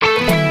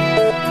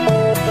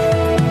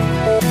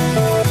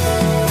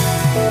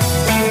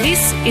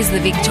is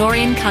the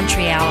Victorian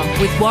Country Hour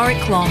with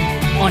Warwick Long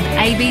on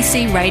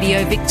ABC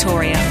Radio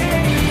Victoria.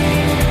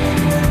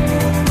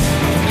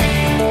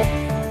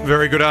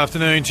 Very good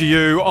afternoon to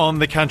you on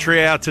the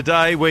Country Hour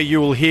today, where you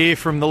will hear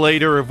from the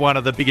leader of one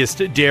of the biggest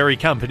dairy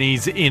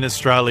companies in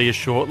Australia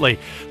shortly.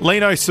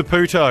 Lino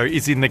Saputo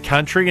is in the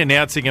country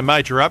announcing a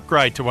major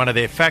upgrade to one of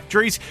their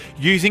factories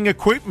using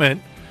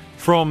equipment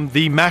from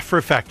the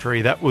Maffra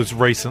factory that was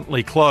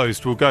recently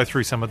closed. We'll go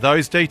through some of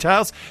those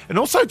details and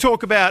also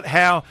talk about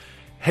how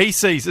he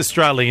sees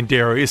Australian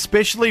dairy,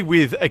 especially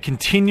with a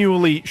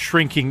continually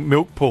shrinking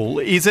milk pool.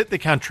 Is it the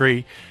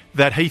country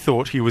that he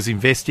thought he was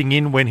investing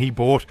in when he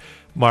bought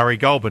Murray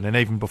Goulburn, and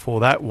even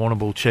before that,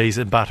 Warrnambool Cheese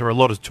and Butter? A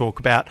lot to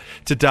talk about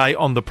today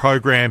on the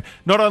program.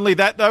 Not only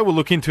that, though, we'll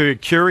look into a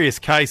curious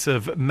case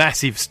of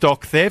massive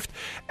stock theft.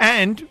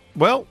 And,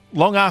 well,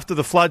 long after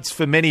the floods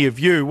for many of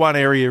you, one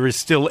area is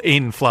still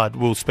in flood.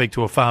 We'll speak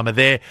to a farmer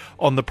there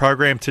on the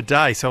program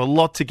today. So a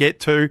lot to get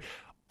to.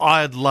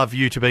 I'd love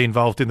you to be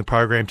involved in the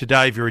program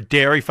today. If you're a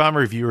dairy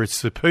farmer, if you're a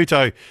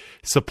Saputo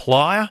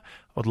supplier,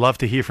 I'd love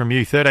to hear from you.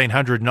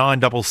 1300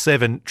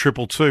 977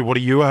 222. What are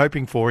you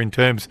hoping for in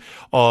terms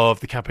of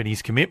the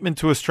company's commitment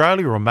to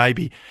Australia, or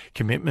maybe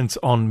commitments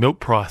on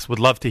milk price? Would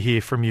love to hear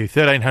from you.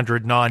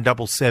 1300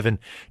 977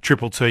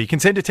 222. You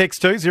can send a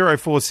text to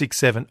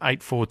 0467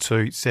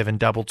 842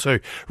 722.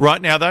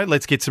 Right now, though,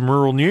 let's get some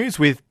rural news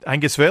with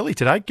Angus Verley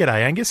today.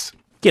 G'day, Angus.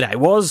 G'day,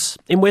 Woz.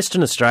 In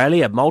Western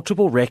Australia,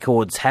 multiple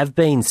records have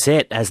been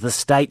set as the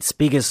state's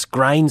biggest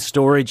grain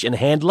storage and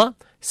handler,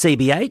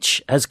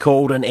 CBH, has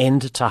called an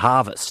end to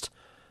harvest.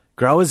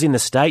 Growers in the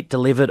state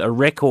delivered a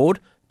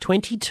record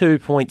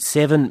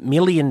 22.7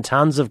 million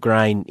tonnes of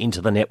grain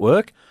into the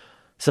network,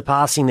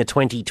 surpassing the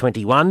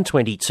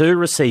 2021-22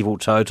 receival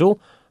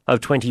total of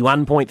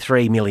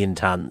 21.3 million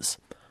tonnes.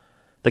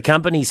 The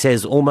company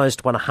says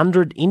almost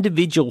 100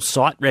 individual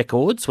site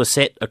records were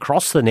set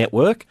across the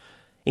network,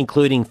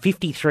 including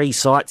 53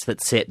 sites that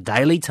set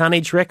daily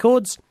tonnage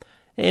records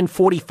and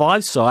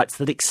 45 sites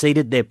that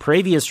exceeded their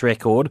previous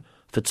record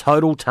for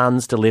total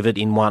tonnes delivered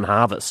in one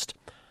harvest.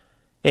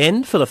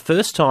 And for the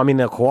first time in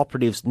the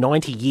cooperative's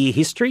 90-year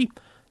history,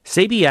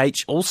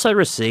 CBH also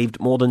received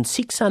more than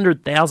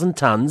 600,000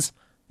 tonnes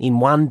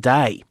in one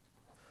day.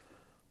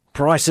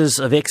 Prices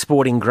of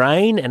exporting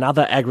grain and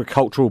other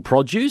agricultural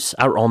produce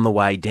are on the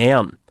way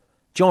down.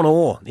 John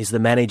Orr is the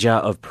manager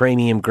of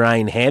Premium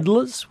Grain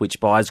Handlers, which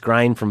buys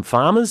grain from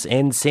farmers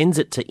and sends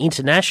it to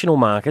international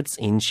markets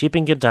in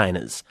shipping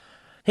containers.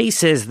 He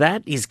says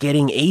that is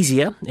getting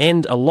easier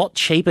and a lot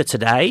cheaper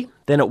today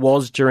than it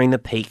was during the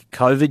peak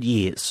COVID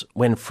years,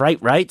 when freight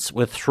rates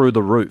were through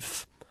the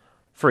roof.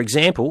 For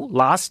example,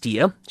 last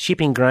year,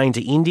 shipping grain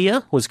to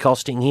India was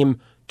costing him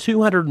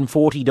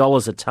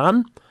 $240 a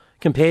tonne,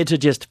 compared to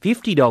just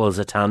 $50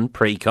 a tonne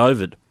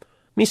pre-COVID.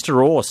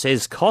 Mr. Orr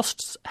says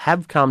costs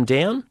have come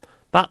down,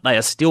 but they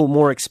are still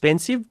more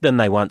expensive than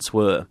they once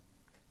were.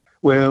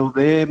 Well,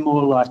 they're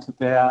more like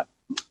about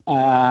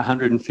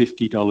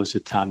 $150 a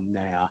tonne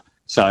now.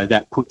 So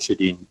that puts it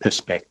in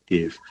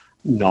perspective,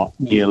 not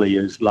nearly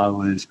as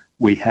low as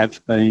we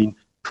have been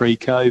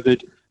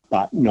pre-COVID,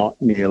 but not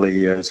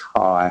nearly as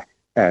high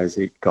as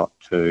it got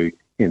to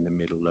in the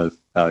middle of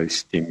those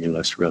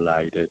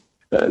stimulus-related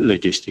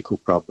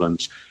logistical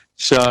problems.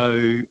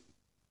 So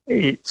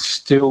it's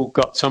still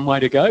got some way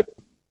to go,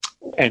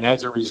 and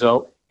as a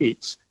result,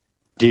 it's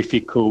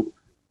difficult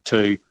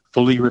to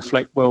fully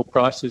reflect world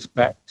prices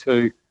back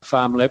to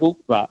farm level,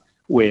 but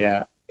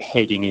we're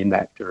heading in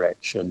that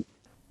direction.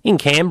 In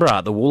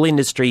Canberra, the wool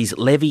industry's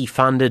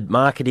levy-funded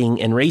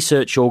marketing and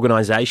research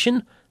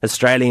organisation,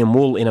 Australian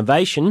Wool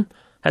Innovation,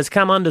 has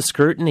come under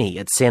scrutiny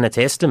at Senate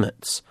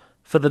estimates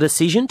for the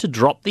decision to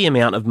drop the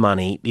amount of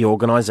money the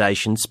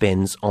organisation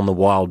spends on the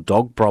wild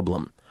dog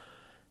problem.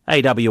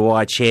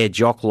 AWI Chair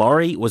Jock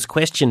Laurie was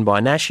questioned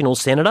by National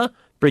Senator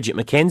Bridget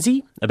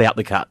McKenzie about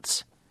the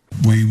cuts.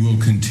 We will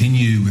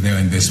continue with our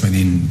investment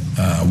in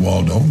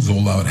wild dogs,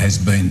 although it has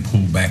been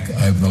pulled back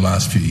over the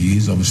last few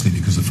years, obviously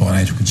because of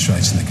financial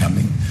constraints in the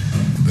company.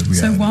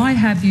 So why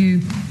have you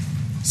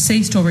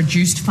ceased or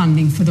reduced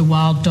funding for the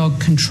Wild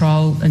Dog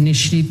Control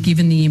Initiative,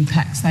 given the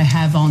impacts they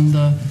have on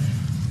the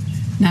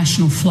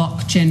national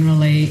flock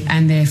generally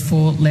and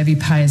therefore levy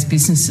payers'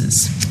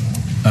 businesses?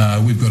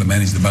 We've got to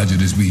manage the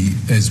budget as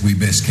we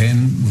best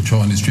can. We'll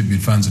try and distribute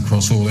funds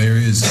across all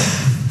areas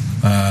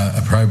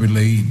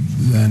appropriately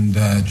and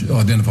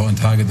identify and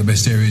target the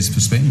best areas for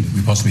spend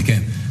we possibly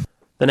can.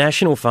 The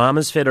National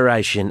Farmers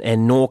Federation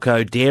and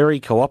Norco Dairy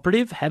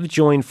Cooperative have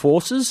joined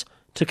forces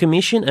to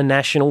commission a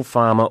national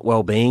farmer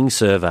wellbeing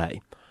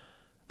survey.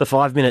 The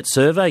 5-minute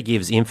survey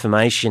gives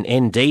information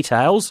and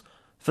details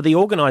for the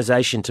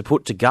organisation to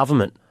put to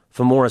government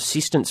for more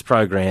assistance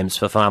programs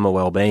for farmer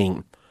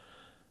wellbeing.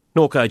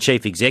 Norco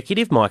Chief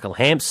Executive Michael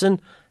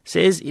Hampson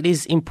says it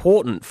is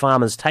important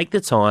farmers take the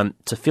time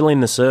to fill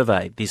in the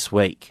survey this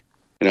week.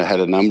 had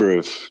a number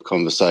of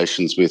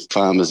conversations with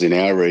farmers in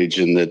our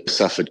region that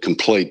suffered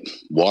complete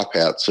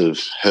wipeouts of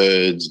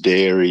herds,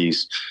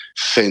 dairies,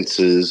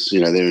 fences,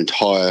 their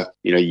entire,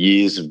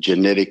 years of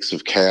genetics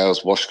of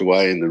cows washed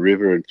away in the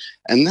river.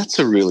 And that's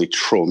a really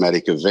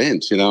traumatic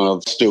event.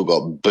 I've still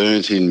got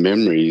burnt-in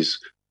memories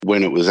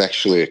when it was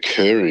actually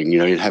occurring,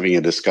 having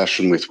a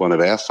discussion with one of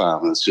our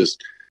farmers,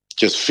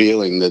 just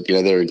feeling that,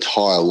 their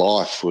entire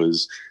life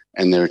was,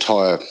 and their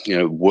entire,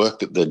 work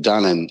that they'd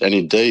done, and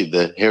indeed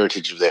the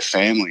heritage of their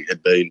family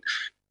had been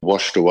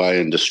washed away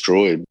and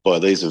destroyed by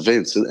these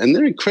events. And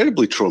they're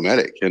incredibly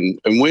traumatic. And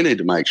we need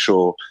to make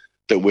sure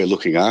that we're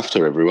looking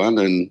after everyone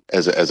and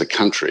as a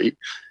country.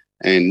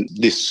 And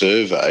this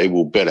survey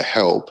will better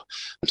help,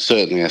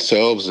 certainly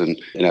ourselves and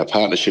in our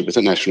partnership with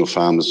the National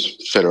Farmers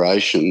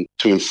Federation,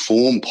 to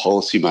inform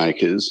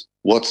policymakers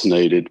what's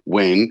needed,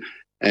 when,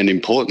 and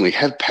importantly,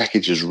 have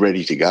packages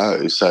ready to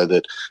go so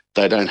that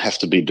they don't have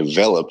to be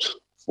developed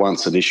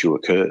once an issue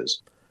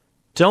occurs.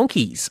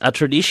 Donkeys are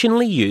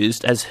traditionally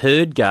used as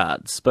herd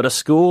guards, but a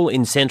school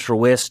in central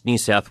west New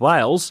South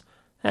Wales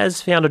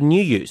has found a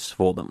new use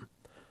for them.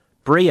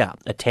 Bria,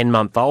 a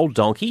 10-month-old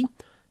donkey,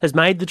 has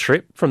made the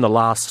trip from the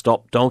Last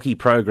Stop Donkey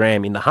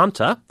program in the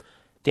Hunter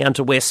down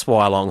to West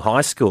Wyalong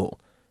High School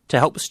to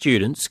help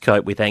students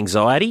cope with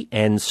anxiety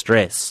and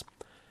stress.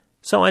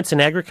 Science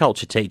and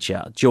agriculture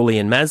teacher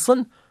Julian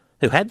Maslin,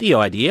 who had the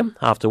idea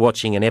after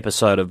watching an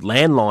episode of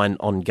Landline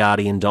on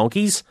guardian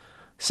donkeys,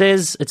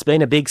 says it's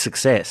been a big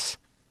success.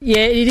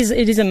 Yeah, it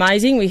is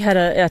amazing. We had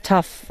a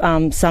tough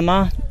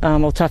summer,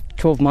 or tough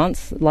 12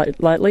 months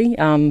lately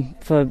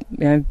for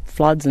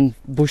floods and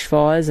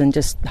bushfires and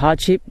just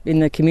hardship in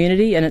the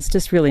community, and it's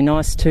just really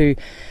nice to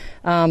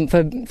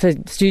for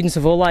students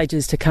of all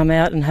ages to come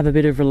out and have a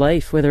bit of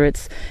relief, whether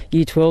it's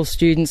Year 12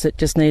 students that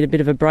just need a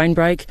bit of a brain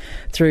break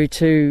through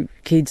to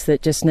kids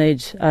that just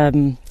need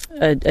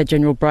a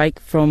general break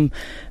from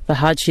the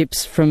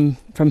hardships from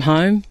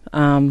home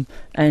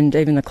and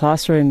even the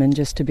classroom, and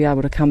just to be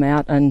able to come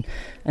out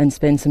and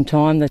spend some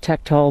time, the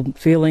tactile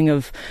feeling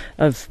of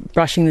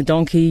brushing the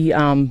donkey,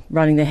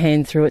 running their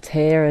hand through its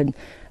hair,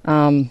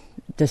 and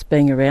just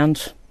being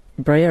around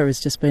Bria has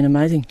just been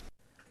amazing.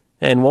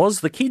 And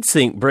the kids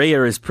think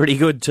Bria is pretty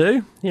good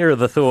too. Here are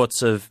the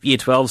thoughts of Year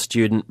 12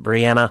 student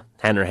Brianna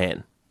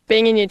Hanrahan.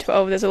 Being in Year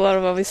 12, there's a lot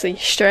of obviously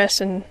stress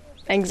and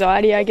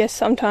anxiety, I guess,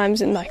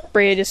 sometimes, and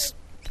Bria just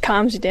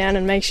calms you down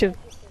and makes you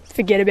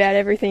forget about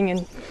everything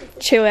and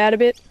chill out a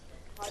bit.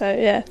 So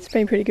yeah, it's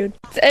been pretty good.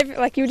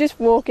 You just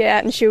walk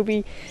out and she'll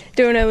be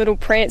doing her little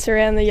prance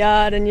around the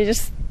yard, and you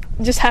just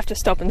have to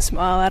stop and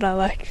smile at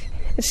her.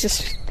 It's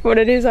just what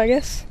it is, I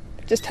guess.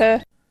 Just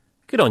her.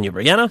 Good on you,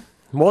 Brianna.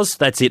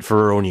 That's it for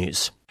Rural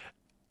News.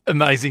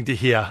 Amazing to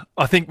hear.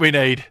 I think we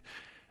need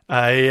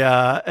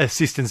a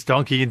assistance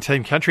donkey in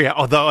Team Country,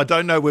 although I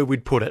don't know where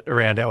we'd put it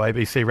around our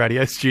ABC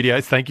radio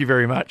studios. Thank you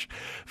very much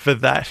for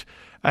that.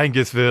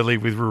 Angus Verley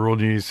with Rural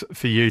News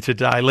for you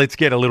today. Let's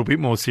get a little bit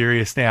more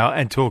serious now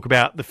and talk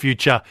about the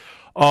future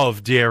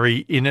of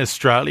dairy in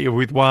Australia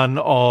with one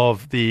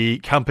of the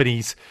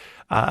companies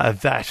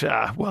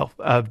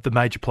the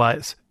major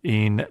players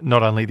in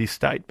not only this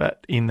state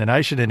but in the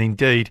nation and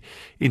indeed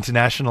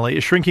internationally.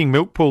 A shrinking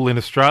milk pool in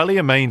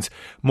Australia means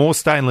more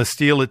stainless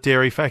steel at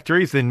dairy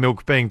factories than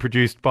milk being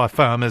produced by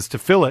farmers to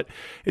fill it.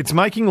 It's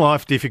making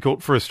life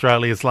difficult for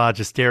Australia's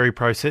largest dairy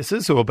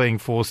processors, who are being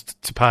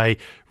forced to pay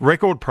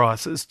record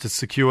prices to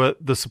secure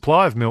the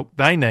supply of milk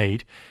they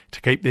need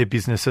to keep their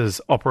businesses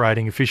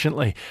operating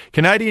efficiently.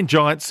 Canadian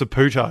giant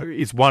Saputo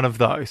is one of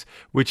those,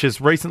 which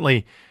has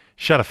recently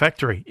shut a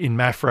factory in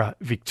Maffra,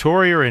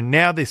 Victoria, and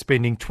now they're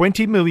spending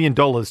 $20 million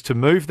to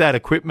move that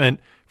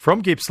equipment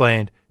from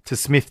Gippsland to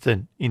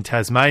Smithton in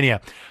Tasmania.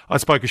 I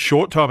spoke a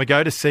short time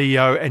ago to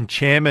CEO and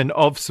chairman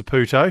of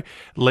Saputo,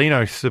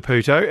 Lino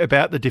Saputo,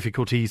 about the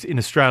difficulties in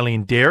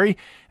Australian dairy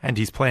and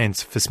his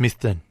plans for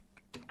Smithton.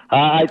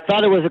 I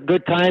thought it was a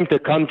good time to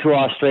come to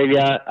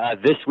Australia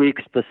this week,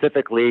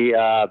 specifically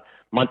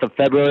month of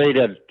February,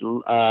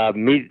 to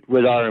meet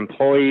with our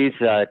employees,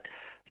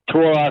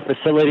 tour our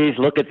facilities,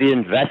 look at the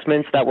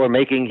investments that we're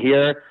making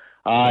here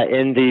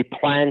in the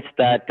plants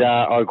that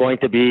are going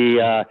to be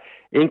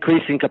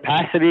increasing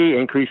capacity,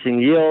 increasing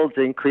yields,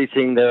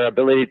 increasing their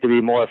ability to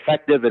be more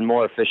effective and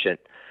more efficient.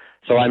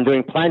 So I'm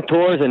doing plant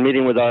tours and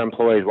meeting with our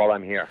employees while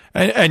I'm here.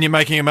 And you're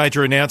making a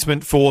major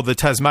announcement for the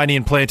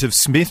Tasmanian plant of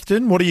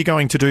Smithton. What are you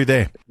going to do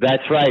there?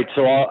 That's right.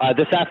 So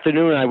this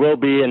afternoon I will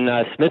be in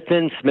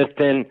Smithton.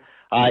 Smithton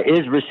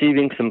is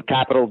receiving some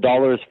capital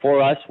dollars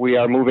for us. We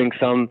are moving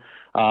some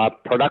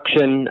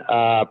production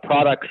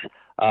products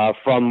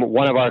from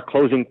one of our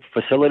closing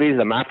facilities,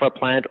 the Maffra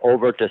plant,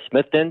 over to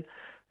Smithton.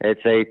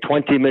 It's a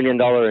 $20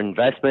 million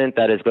investment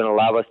that is going to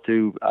allow us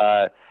to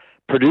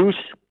produce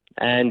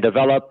and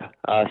develop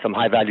some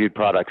high-valued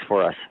products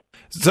for us.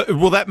 So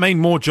will that mean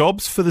more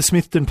jobs for the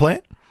Smithton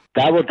plant?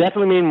 That will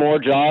definitely mean more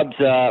jobs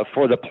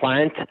for the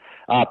plant.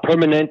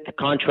 Permanent,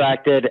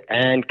 contracted,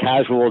 and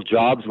casual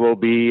jobs will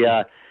be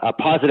a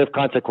positive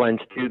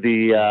consequence to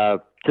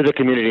the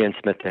community in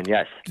Smithton,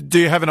 yes. Do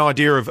you have an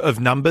idea of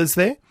numbers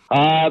there?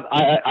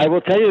 I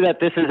will tell you that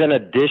this is an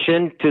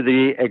addition to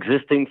the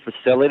existing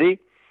facility.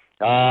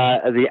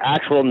 The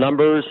actual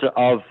numbers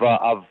of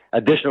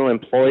additional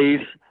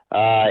employees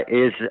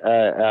is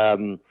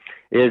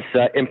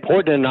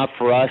important enough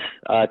for us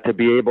to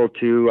be able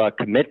to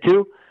commit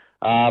to,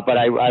 but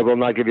I will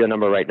not give you a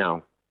number right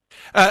now.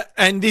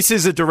 And this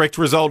is a direct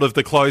result of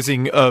the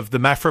closing of the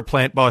Maffra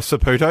plant by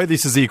Saputo.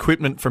 This is the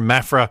equipment from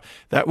Maffra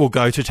that will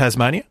go to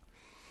Tasmania?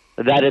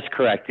 That is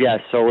correct,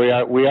 yes. So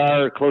we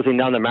are closing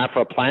down the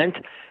Maffra plant.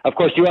 Of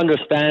course, you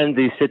understand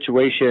the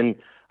situation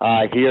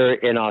here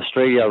in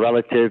Australia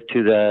relative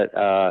to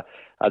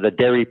the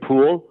dairy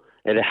pool.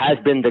 It has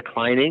been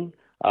declining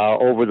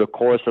over the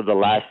course of the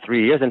last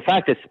 3 years. In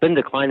fact, it's been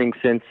declining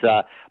since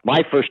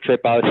my first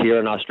trip out here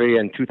in Australia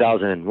in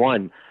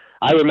 2001.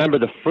 I remember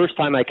the first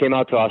time I came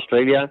out to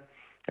Australia,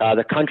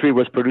 the country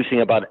was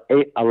producing about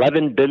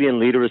 11 billion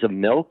litres of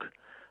milk.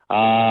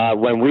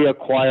 When we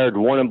acquired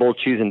Warrnambool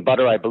Cheese and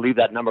Butter, I believe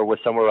that number was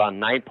somewhere around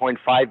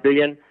 9.5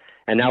 billion,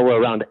 and now we're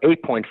around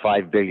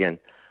 8.5 billion.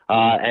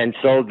 And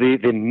so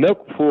the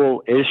milk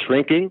pool is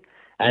shrinking,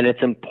 and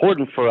it's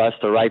important for us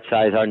to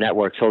right-size our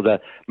network. So the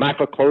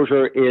Maffra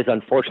closure is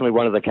unfortunately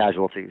one of the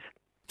casualties.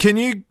 Can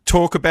you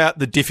talk about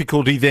the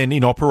difficulty then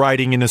in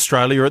operating in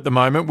Australia at the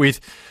moment with,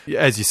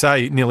 as you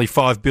say, nearly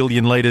 5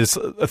 billion litres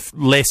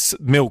less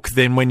milk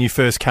than when you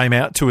first came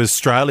out to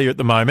Australia at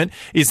the moment?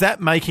 Is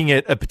that making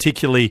it a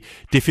particularly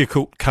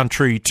difficult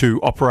country to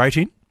operate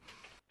in?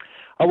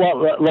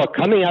 Well, look,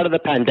 coming out of the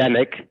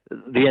pandemic,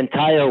 the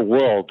entire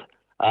world,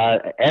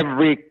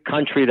 every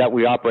country that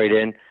we operate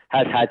in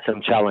has had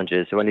some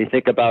challenges. When you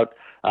think about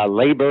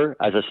labor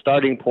as a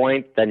starting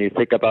point, then you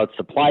think about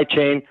supply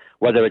chain,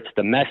 whether it's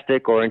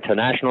domestic or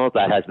international,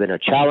 that has been a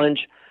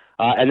challenge.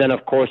 And then,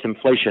 of course,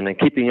 inflation and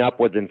keeping up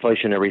with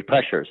inflationary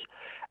pressures.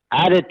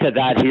 Added to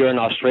that here in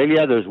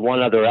Australia, there's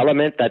one other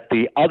element that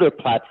the other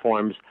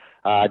platforms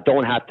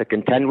don't have to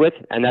contend with,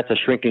 and that's a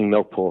shrinking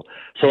milk pool.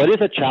 So it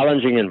is a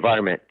challenging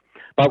environment.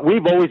 But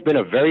we've always been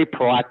a very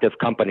proactive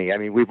company. I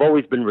mean, we've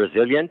always been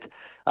resilient.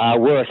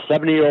 We're a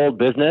 70-year-old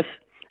business,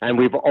 and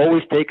we've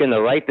always taken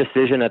the right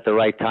decision at the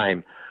right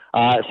time.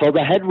 So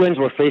the headwinds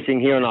we're facing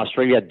here in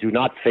Australia do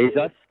not faze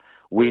us.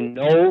 We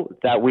know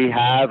that we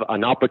have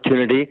an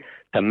opportunity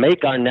to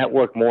make our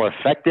network more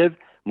effective,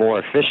 more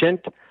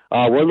efficient.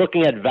 We're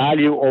looking at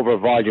value over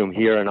volume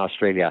here in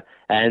Australia,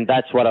 and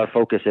that's what our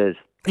focus is.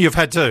 You've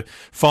had to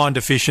find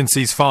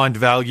efficiencies, find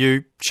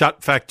value,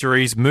 shut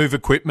factories, move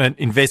equipment,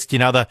 invest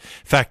in other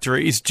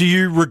factories. Do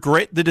you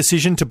regret the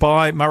decision to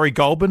buy Murray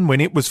Goulburn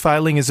when it was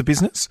failing as a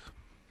business?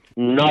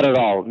 Not at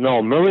all.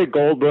 No, Murray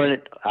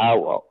Goulburn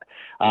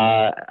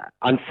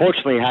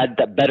unfortunately had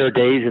better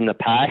days in the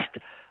past.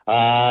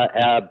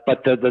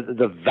 But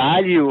the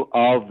value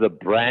of the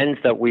brands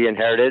that we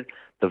inherited,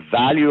 the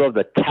value of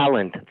the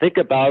talent, think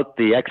about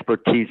the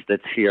expertise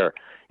that's here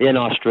in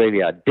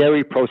Australia,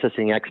 dairy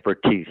processing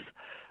expertise.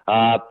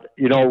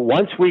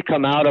 Once we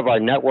come out of our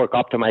network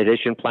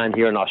optimization plan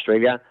here in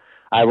Australia,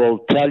 I will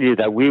tell you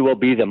that we will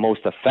be the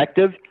most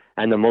effective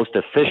and the most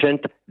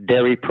efficient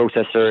dairy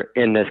processor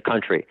in this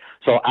country.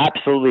 So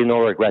absolutely no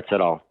regrets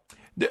at all.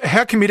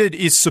 How committed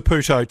is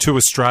Saputo to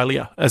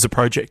Australia as a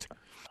project?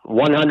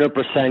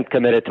 100%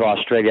 committed to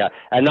Australia,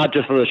 and not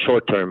just for the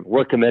short term.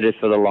 We're committed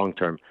for the long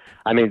term.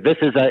 I mean, this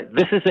is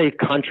a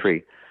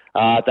country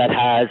that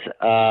has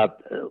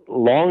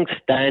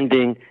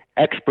long-standing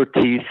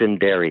expertise in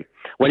dairy.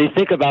 When you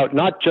think about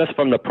not just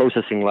from the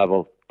processing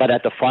level, but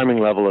at the farming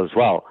level as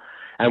well.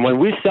 And when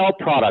we sell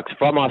products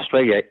from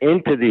Australia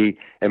into the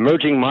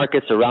emerging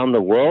markets around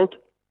the world,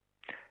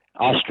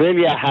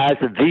 Australia has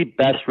the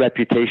best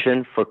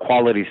reputation for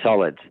quality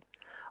solids.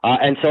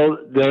 And so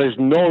there is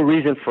no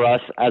reason for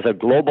us as a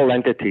global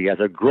entity, as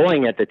a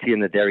growing entity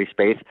in the dairy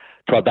space,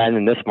 to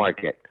abandon this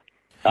market.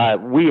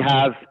 We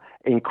have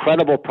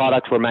incredible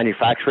products we're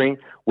manufacturing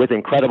with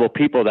incredible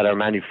people that are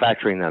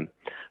manufacturing them.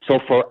 So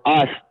for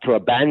us to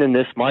abandon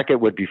this market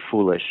would be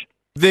foolish.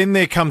 Then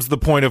there comes the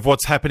point of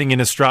what's happening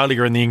in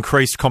Australia and the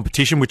increased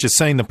competition, which has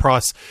seen the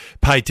price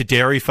paid to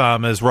dairy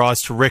farmers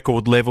rise to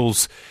record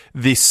levels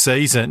this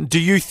season. Do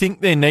you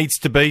think there needs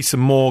to be some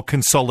more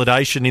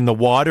consolidation in the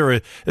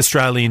wider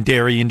Australian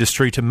dairy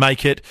industry to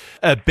make it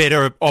a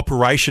better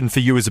operation for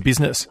you as a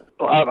business?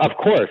 Of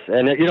course.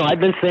 And, I've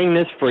been saying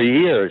this for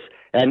years.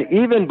 And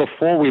even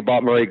before we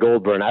bought Murray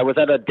Goulburn, I was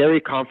at a dairy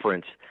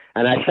conference,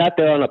 and I sat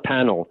there on a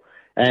panel.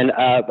 And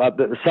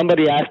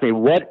somebody asked me,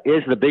 what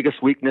is the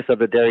biggest weakness of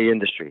the dairy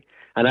industry?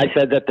 And I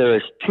said that there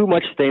is too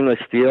much stainless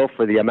steel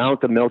for the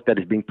amount of milk that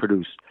is being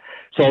produced.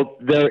 So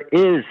there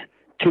is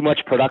too much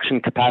production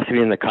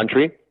capacity in the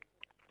country.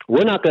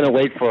 We're not going to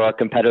wait for our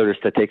competitors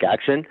to take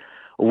action.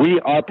 We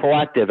are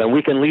proactive, and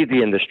we can lead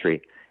the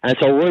industry. And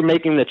so we're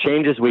making the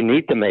changes we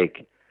need to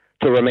make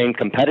to remain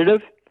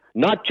competitive,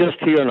 not just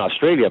here in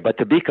Australia, but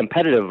to be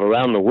competitive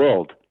around the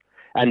world.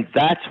 And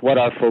that's what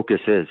our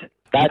focus is.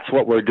 That's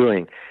what we're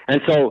doing.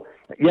 And so,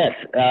 yes,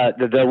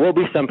 there will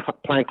be some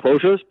plant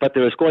closures, but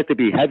there is going to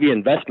be heavy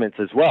investments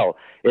as well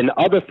in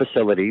other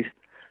facilities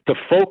to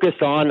focus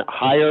on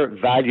higher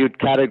valued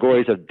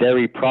categories of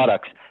dairy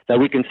products that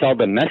we can sell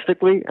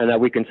domestically and that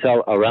we can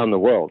sell around the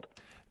world.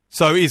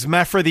 So is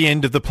Maffra the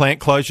end of the plant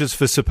closures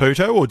for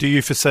Saputo, or do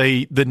you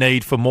foresee the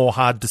need for more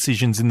hard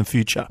decisions in the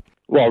future?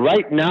 Well,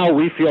 right now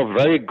we feel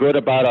very good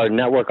about our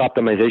network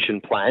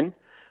optimization plan.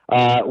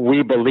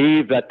 We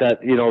believe that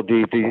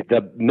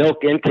the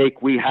milk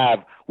intake we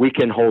have, we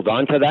can hold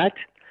on to that.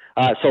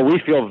 So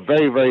we feel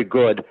very, very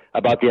good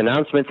about the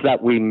announcements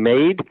that we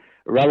made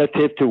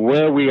relative to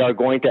where we are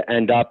going to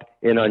end up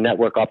in our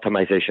network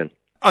optimization.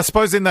 I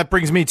suppose then that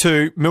brings me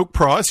to milk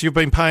price. You've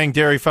been paying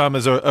dairy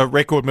farmers a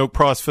record milk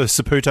price for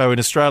Saputo in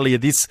Australia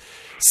this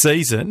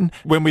season.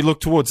 When we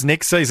look towards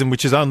next season,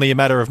 which is only a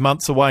matter of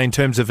months away in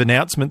terms of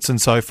announcements and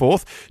so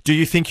forth, do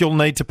you think you'll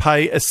need to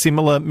pay a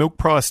similar milk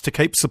price to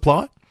keep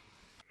supply?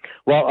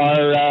 Well,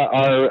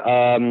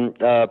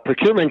 our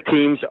procurement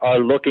teams are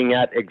looking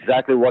at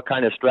exactly what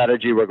kind of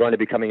strategy we're going to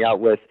be coming out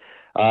with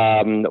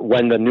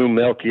when the new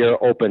milk year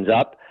opens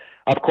up.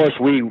 Of course,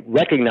 we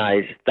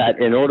recognize that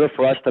in order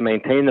for us to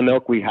maintain the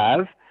milk we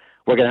have,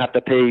 we're going to have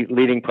to pay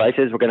leading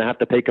prices. We're going to have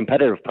to pay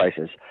competitive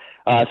prices.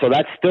 So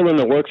that's still in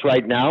the works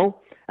right now,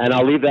 and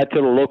I'll leave that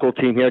to the local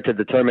team here to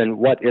determine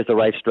what is the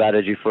right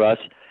strategy for us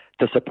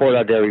to support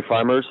our dairy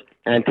farmers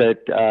and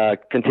to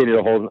continue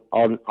to hold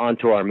on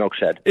to our milk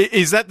shed.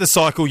 Is that the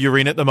cycle you're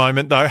in at the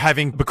moment, though,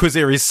 because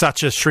there is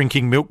such a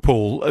shrinking milk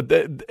pool?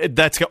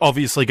 That's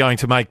obviously going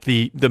to make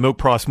the milk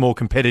price more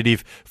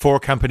competitive for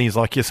companies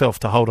like yourself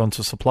to hold on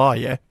to supply,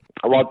 yeah?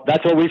 Well,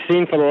 that's what we've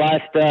seen for the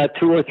last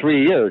 2 or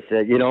 3 years,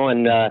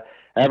 and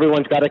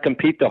everyone's got to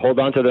compete to hold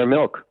on to their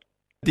milk.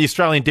 The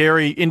Australian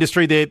dairy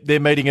industry, they're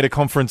meeting at a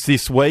conference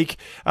this week.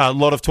 A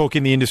lot of talk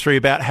in the industry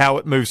about how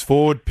it moves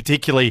forward,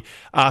 particularly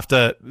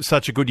after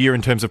such a good year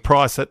in terms of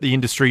price that the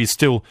industry is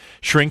still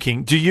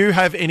shrinking. Do you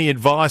have any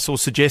advice or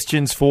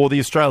suggestions for the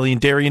Australian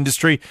dairy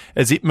industry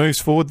as it moves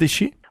forward this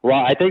year?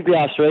 Well, I think the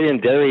Australian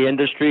dairy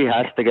industry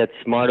has to get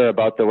smarter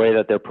about the way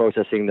that they're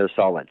processing their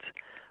solids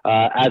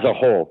as a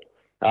whole.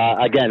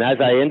 Again, as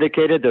I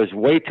indicated, there's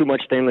way too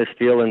much stainless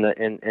steel in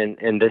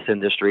this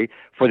industry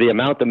for the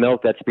amount of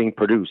milk that's being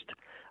produced.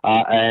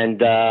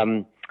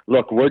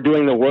 Look, we're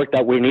doing the work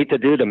that we need to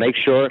do to make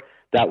sure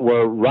that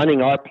we're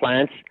running our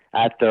plants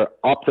at their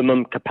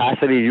optimum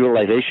capacity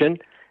utilization.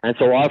 And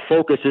so our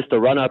focus is to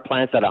run our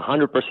plants at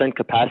 100%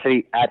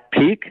 capacity at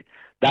peak.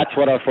 That's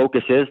what our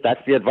focus is.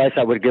 That's the advice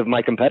I would give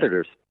my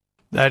competitors.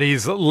 That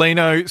is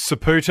Lino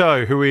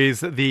Saputo, who is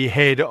the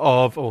head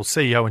of, or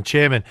CEO and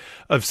chairman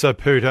of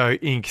Saputo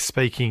Inc.,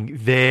 speaking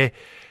there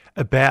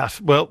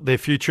about, well, their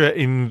future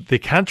in the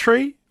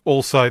country,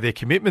 also their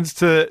commitments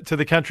to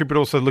the country, but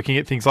also looking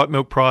at things like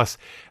milk price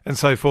and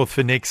so forth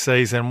for next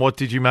season. What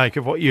did you make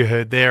of what you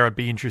heard there? I'd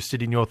be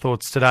interested in your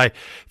thoughts today.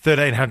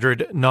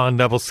 1300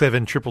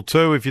 977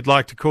 222. If you'd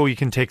like to call, you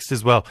can text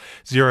as well.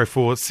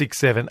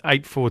 0467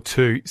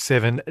 842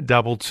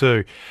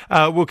 722.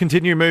 We'll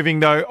continue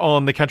moving, though,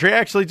 on the country.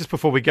 Actually, just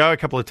before we go, a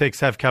couple of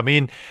texts have come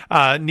in.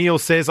 Neil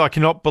says, I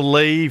cannot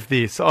believe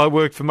this. I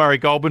worked for Murray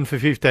Goulburn for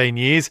 15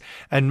 years,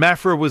 and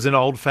Maffra was an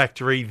old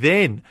factory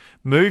then.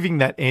 Moving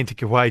that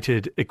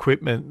antiquated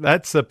equipment,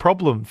 that's a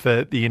problem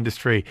for the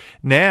industry.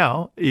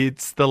 Now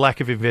it's the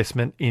lack of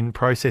investment in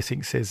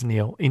processing, says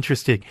Neil.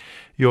 Interesting.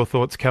 Your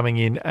thoughts coming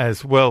in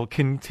as well.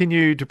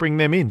 Continue to bring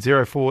them in.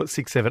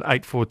 0467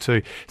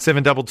 842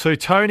 722.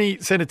 Tony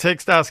sent a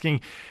text asking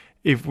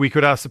if we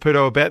could ask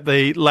Saputo about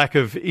the lack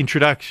of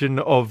introduction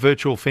of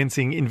virtual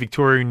fencing in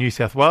Victoria and New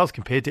South Wales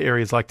compared to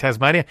areas like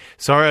Tasmania.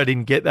 Sorry, I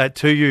didn't get that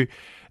to you,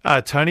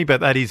 Tony, but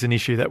that is an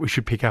issue that we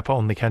should pick up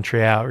on the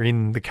Country Hour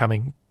in the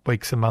coming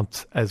weeks and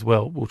months as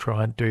well. We'll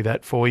try and do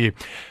that for you.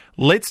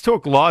 Let's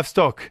talk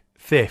livestock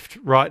theft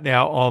right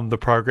now on the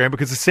program,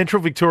 because the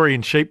Central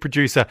Victorian sheep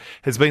producer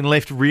has been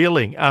left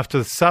reeling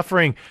after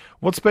suffering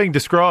what's being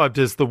described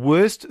as the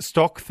worst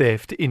stock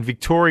theft in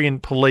Victorian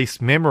police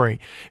memory.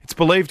 It's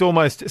believed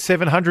almost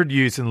 700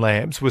 ewes and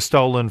lambs were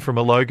stolen from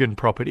a Logan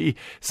property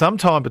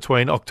sometime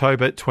between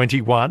October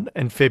 21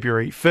 and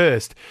February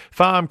 1st.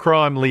 Farm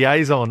Crime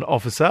Liaison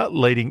Officer,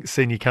 leading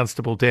Senior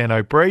Constable Dan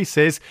O'Brien,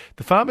 says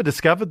the farmer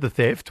discovered the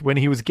theft when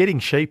he was getting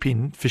sheep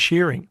in for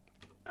shearing.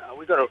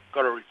 We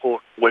got a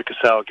report a week or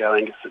so ago,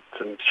 Angus, that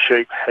some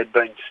sheep had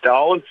been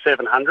stolen,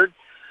 700,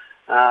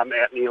 out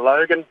near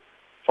Logan.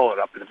 Followed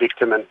up with the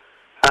victim, and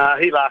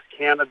he last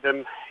counted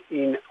them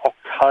in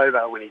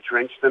October when he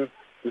drenched them.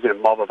 He was in a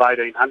mob of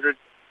 1,800,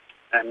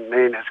 and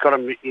then has got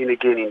them in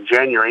again in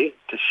January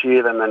to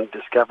shear them, and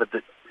discovered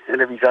that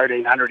out of his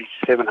 1,800, he's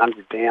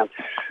 700 down.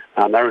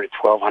 They were in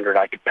a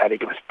 1,200-acre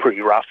paddock. It was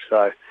pretty rough,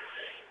 so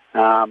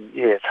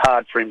it's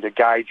hard for him to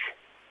gauge.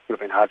 It would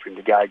have been hard for him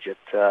to gauge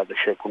that the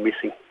sheep were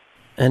missing.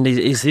 And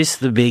is this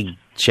the big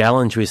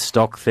challenge with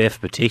stock theft,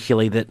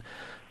 particularly that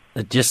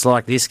just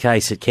like this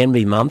case, it can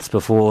be months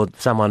before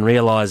someone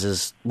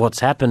realises what's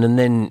happened, and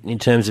then in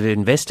terms of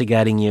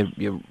investigating,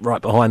 you're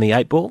right behind the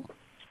eight ball?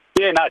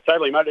 Yeah, no,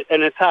 totally, mate.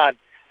 And it's hard.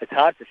 It's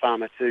hard for a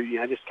farmer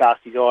to, just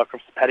cast his eye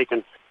across the paddock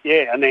and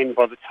then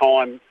by the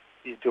time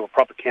you do a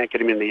proper count,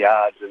 get him in the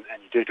yards, and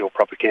you do a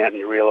proper count, and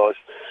you realise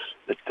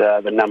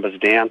that the numbers are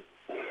down.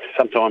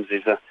 Sometimes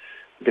there's a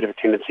bit of a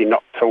tendency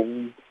not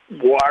to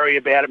worry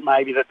about it,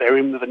 maybe that they're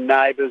in with the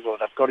neighbours or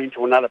they've got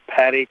into another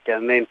paddock,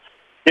 and then,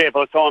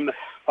 by the time the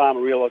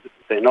farmer realises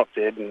that they're not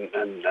dead and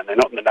they're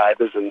not in the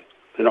neighbours and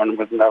they're not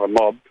with another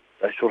mob,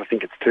 they sort of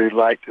think it's too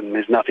late and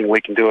there's nothing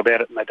we can do about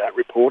it, and they don't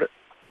report it.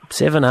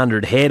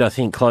 700 head, I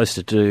think close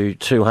to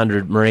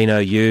 200 merino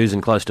ewes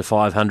and close to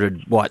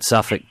 500 white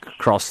Suffolk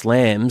cross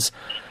lambs.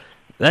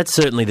 That's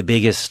certainly the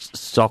biggest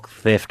stock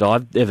theft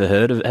I've ever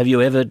heard of. Have you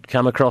ever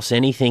come across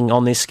anything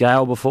on this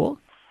scale before?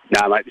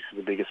 No, mate, this is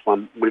the biggest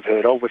one we've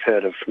heard of. We've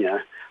heard of,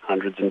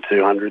 hundreds and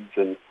 200s,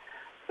 and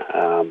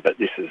but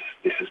this is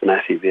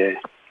massive, yeah.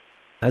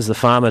 Has the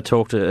farmer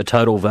talked a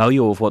total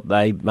value of what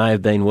they may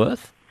have been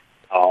worth?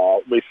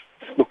 Oh, we're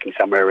looking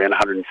somewhere around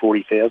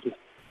 140,000.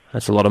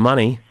 That's a lot of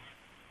money.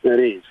 It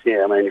is,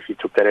 yeah. I mean, if you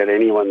took that out of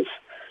anyone's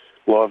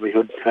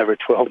livelihood over a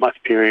 12-month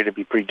period, it'd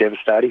be pretty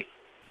devastating.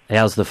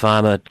 How's the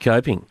farmer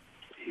coping?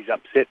 He's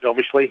upset,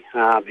 obviously.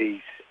 He's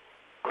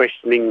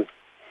questioning,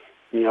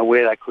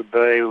 where they could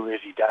be. Has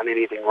he done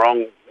anything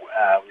wrong?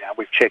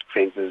 We've checked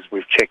fences,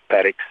 we've checked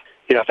paddocks.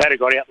 If they'd have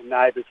got out, the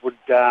neighbours would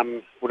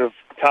have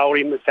told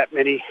him there's that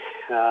many.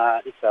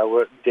 If they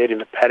were dead in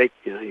the paddock,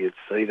 you'd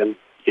see them.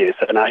 Yeah,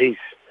 so no, he's,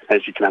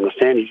 as you can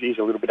understand, he's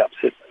a little bit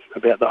upset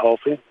about the whole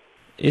thing.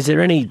 Is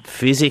there any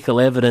physical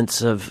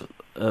evidence of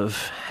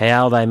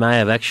how they may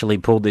have actually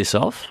pulled this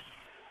off?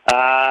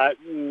 Not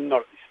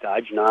at this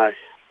stage, no.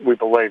 We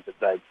believe that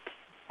they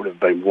would have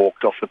been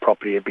walked off the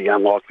property. It'd be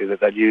unlikely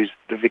that they'd use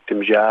the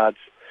victim's yards.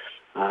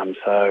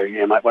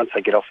 Mate, once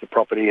they get off the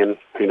property, and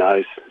who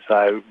knows.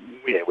 So,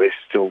 we're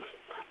still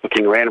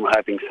looking around and we're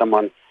hoping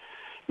someone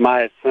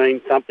may have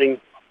seen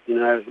something.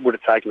 It would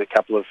have taken a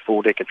couple of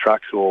full-decker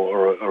trucks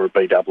or a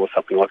B-double or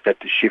something like that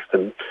to shift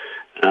them.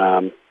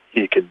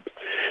 You could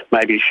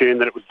maybe assume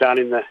that it was done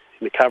in the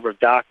cover of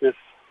darkness.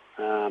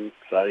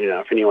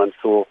 If anyone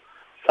saw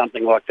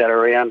something like that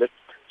around at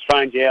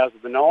strange hours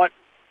of the night,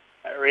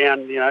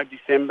 around,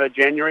 December,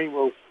 January,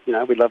 well,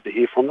 we'd love to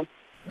hear from them.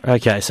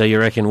 Okay, so you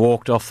reckon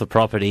walked off the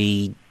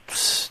property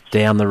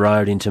down the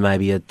road into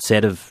maybe a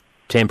set of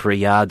temporary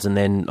yards and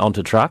then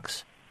onto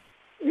trucks?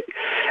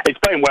 It's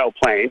been well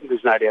planned,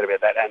 there's no doubt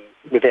about that, and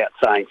without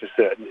saying for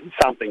certain,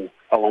 something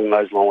along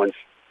those lines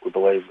we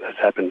believe has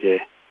happened, yeah.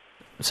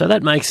 So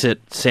that makes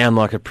it sound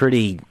like a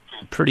pretty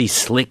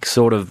slick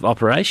sort of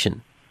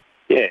operation.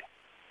 Yeah,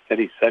 it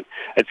is.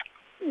 It's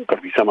got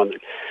to be someone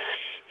that's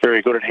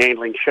very good at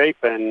handling sheep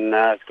and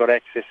has got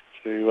access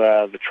to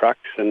the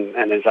trucks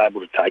and is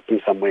able to take them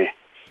somewhere.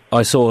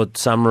 I saw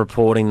some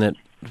reporting that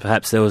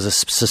perhaps there was a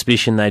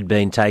suspicion they'd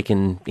been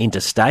taken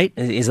interstate.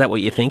 Is that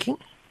what you're thinking?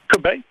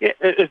 Could be, yeah.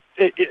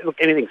 Look,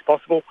 anything's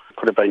possible.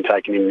 Could have been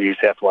taken in New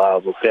South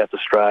Wales or South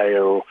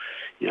Australia or,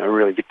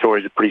 really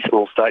Victoria's a pretty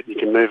small state and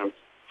you can move them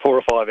 4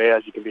 or 5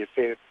 hours. You can be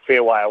a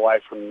fair way away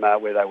from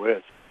where they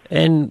were.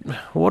 And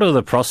what are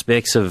the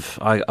prospects of,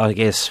 I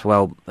guess,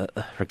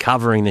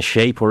 recovering the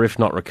sheep, or if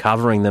not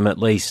recovering them, at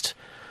least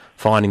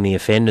finding the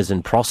offenders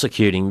and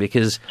prosecuting?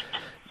 Because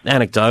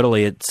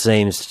anecdotally it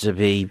seems to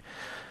be,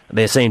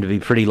 there seem to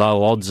be pretty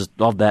low odds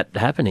of that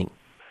happening.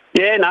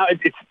 Yeah, no,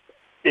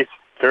 it's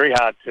very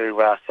hard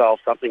to solve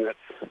something that's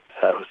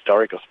so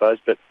historic, I suppose,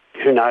 but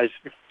who knows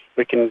if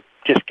we can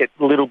just get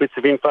little bits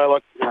of info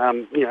like,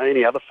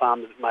 any other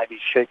farmers that maybe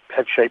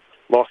have sheep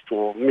lost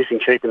or missing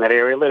sheep in that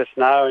area, let us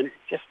know, and it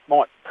just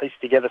might piece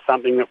together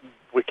something that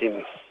we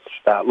can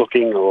start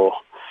looking or,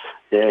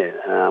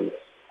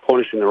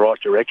 point us in the right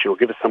direction or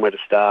give us somewhere to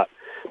start.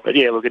 But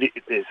yeah, look, it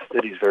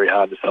is very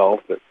hard to solve,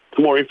 but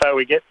the more info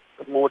we get,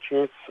 the more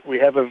chance we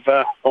have of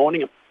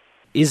finding them.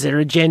 Is there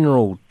a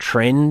general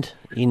trend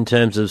in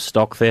terms of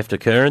stock theft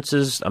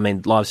occurrences? I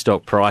mean,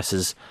 livestock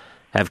prices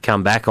have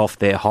come back off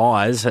their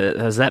highs.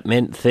 Has that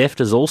meant theft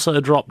has also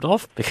dropped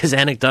off? Because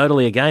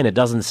anecdotally, again, it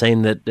doesn't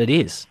seem that it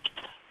is.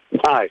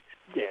 No,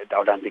 yeah,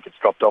 I don't think it's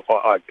dropped off.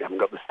 I haven't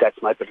got the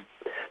stats, mate, but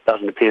it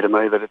doesn't appear to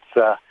me that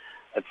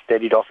it's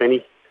steadied off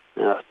any.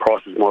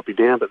 Prices might be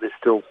down, but they're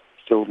still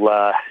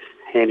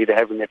handy to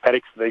have in their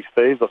paddocks for these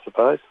thieves, I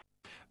suppose.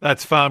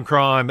 That's Farm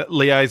Crime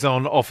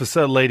Liaison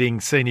Officer,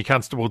 leading Senior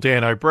Constable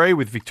Dan O'Bree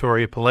with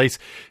Victoria Police,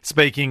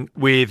 speaking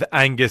with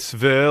Angus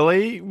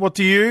Verley. What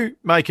do you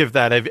make of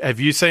that? Have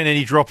you seen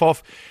any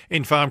drop-off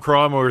in farm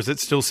crime, or is it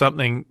still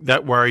something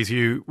that worries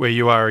you where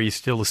you are? Are you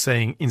still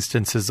seeing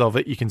instances of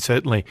it? You can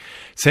certainly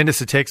send us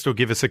a text or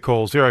give us a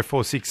call,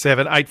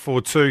 0467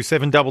 842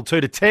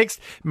 722 to text.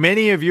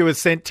 Many of you have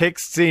sent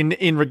texts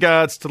in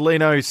regards to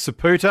Lino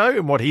Saputo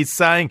and what he's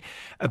saying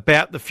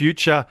about the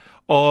future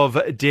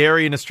of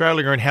dairy in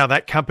Australia and how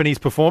that company's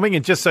performing.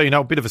 And just so you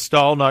know, a bit of a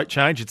style note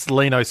change, it's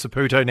Lino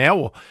Saputo now,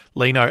 or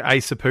Lino A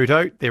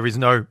Saputo. There is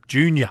no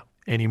junior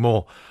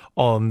anymore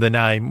on the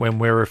name when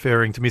we're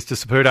referring to Mr.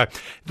 Saputo.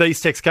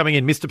 These texts coming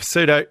in. Mr.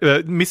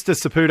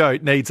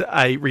 Saputo needs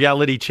a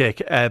reality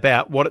check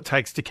about what it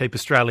takes to keep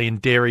Australian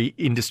dairy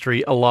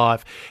industry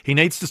alive. He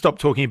needs to stop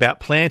talking about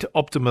plant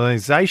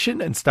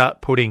optimisation and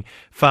start putting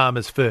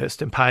farmers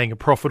first and paying a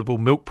profitable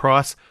milk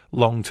price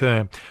long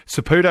term.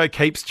 Saputo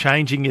keeps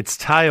changing its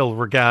tale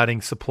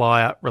regarding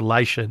supplier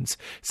relations,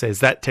 says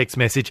that text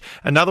message.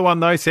 Another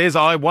one, though, says,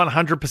 I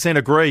 100%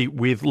 agree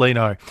with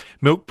Lino.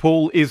 Milk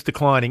pool is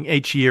declining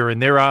each year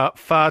and there are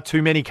far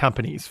too many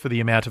companies for the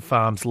amount of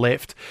farms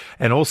left.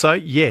 And also,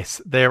 yes,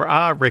 there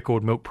are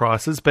record milk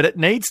prices, but it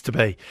needs to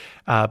be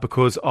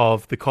because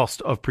of the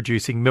cost of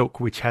producing milk,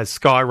 which has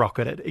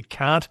skyrocketed. It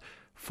can't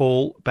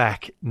fall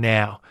back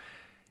now.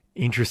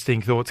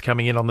 Interesting thoughts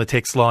coming in on the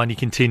text line. You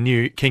can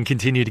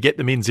continue to get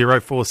them in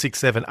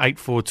 0467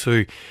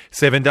 842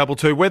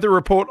 722. Weather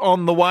report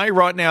on the way.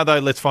 Right now, though,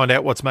 let's find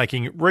out what's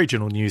making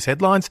regional news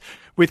headlines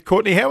with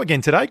Courtney Howe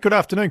again today. Good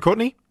afternoon,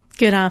 Courtney.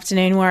 Good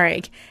afternoon,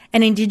 Warwick.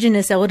 An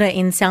Indigenous elder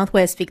in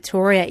southwest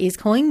Victoria is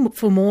calling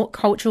for more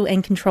cultural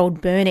and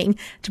controlled burning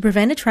to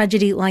prevent a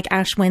tragedy like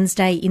Ash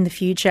Wednesday in the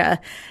future.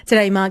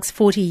 Today marks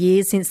 40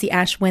 years since the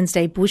Ash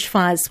Wednesday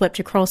bushfires swept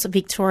across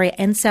Victoria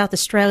and South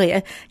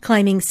Australia,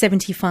 claiming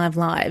 75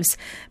 lives.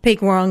 Peak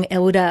Wurrung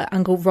elder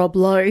Uncle Rob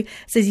Lowe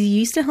says he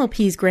used to help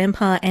his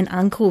grandpa and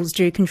uncles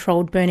do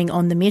controlled burning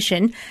on the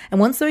mission and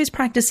wants those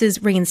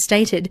practices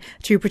reinstated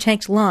to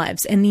protect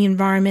lives and the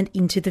environment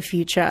into the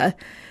future.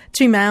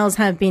 2 males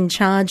have been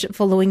charged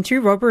following 2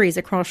 robberies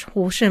across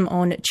Horsham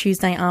on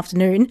Tuesday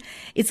afternoon.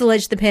 It's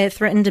alleged the pair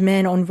threatened a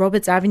man on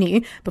Roberts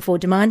Avenue before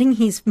demanding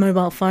his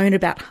mobile phone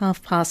about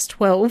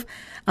 12:30.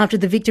 After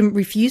the victim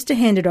refused to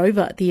hand it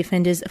over, the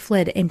offenders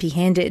fled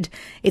empty-handed.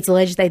 It's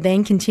alleged they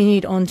then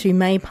continued on to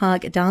May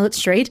Park, Darlot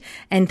Street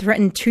and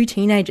threatened 2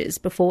 teenagers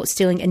before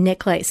stealing a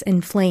necklace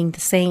and fleeing the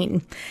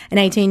scene. An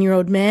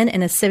 18-year-old man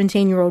and a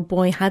 17-year-old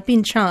boy have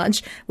been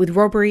charged with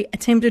robbery,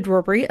 attempted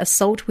robbery,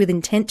 assault with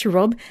intent to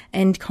rob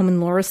and common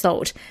law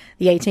assault.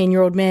 The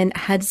 18-year-old man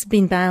has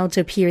been bailed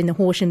to appear in the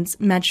Horsham's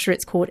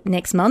Magistrates Court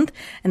next month,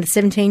 and the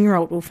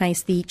 17-year-old will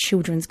face the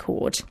Children's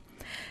Court.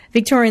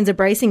 Victorians are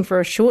bracing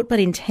for a short but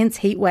intense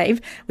heat wave,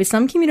 with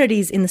some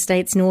communities in the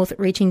state's north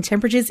reaching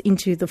temperatures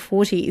into the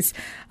 40s.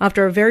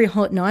 After a very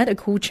hot night, a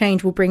cool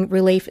change will bring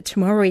relief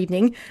tomorrow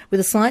evening, with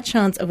a slight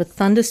chance of a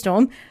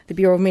thunderstorm. The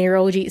Bureau of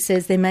Meteorology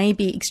says there may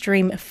be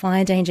extreme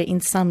fire danger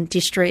in some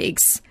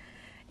districts.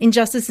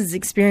 Injustices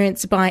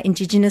experienced by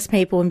Indigenous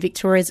people in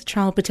Victoria's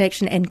child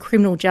protection and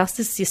criminal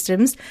justice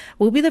systems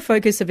will be the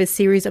focus of a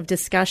series of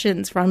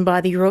discussions run by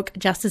the York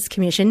Justice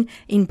Commission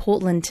in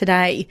Portland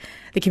today.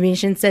 The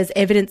Commission says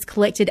evidence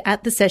collected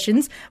at the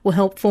sessions will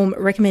help form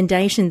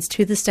recommendations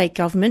to the state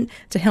government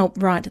to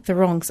help right the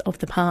wrongs of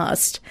the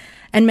past.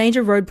 And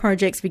Major Road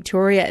Projects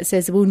Victoria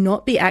says there will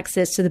not be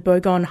access to the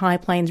Bogon High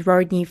Plains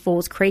Road near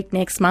Falls Creek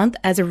next month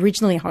as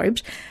originally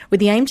hoped, with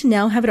the aim to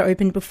now have it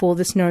open before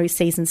the snow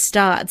season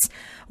starts.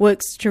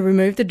 Works to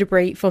remove the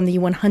debris from the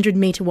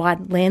 100-metre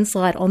wide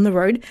landslide on the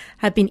road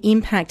have been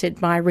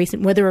impacted by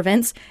recent weather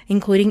events,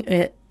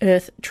 including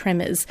earth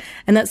tremors.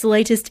 And that's the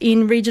latest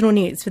in regional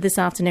news for this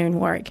afternoon,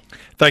 Warwick.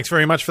 Thanks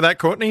very much for that,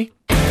 Courtney.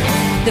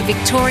 The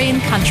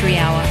Victorian Country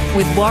Hour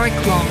with Warwick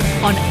Long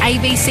on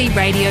ABC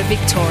Radio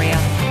Victoria.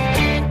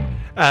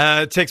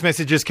 Text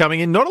messages coming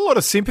in. Not a lot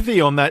of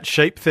sympathy on that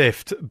sheep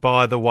theft,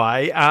 by the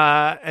way.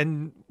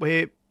 And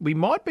we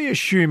might be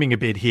assuming a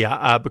bit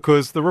here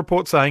because the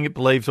report's saying it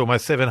believes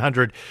almost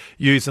 700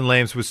 ewes and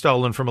lambs were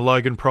stolen from a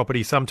Logan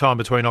property sometime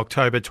between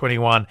October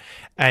 21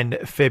 and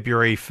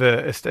February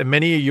 1st. And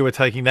many of you are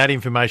taking that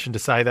information to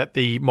say that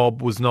the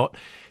mob was not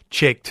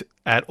checked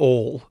at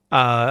all.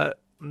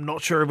 I'm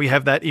not sure if we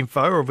have that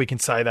info or if we can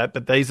say that,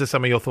 but these are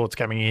some of your thoughts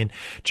coming in.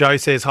 Joe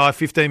says, hi,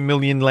 15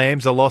 million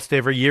lambs are lost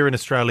every year in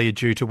Australia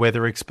due to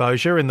weather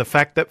exposure, and the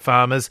fact that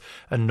farmers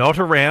are not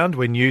around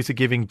when ewes are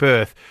giving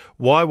birth.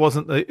 Why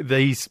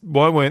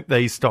weren't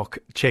these stock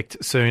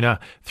checked sooner?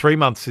 3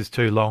 months is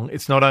too long.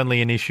 It's not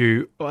only an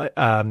issue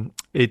of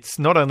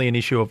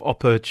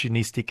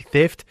opportunistic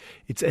theft,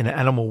 it's an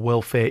animal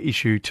welfare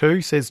issue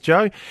too, says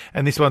Joe.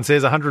 And this one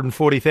says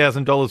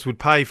 $140,000 would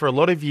pay for a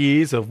lot of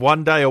years of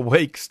 1 day a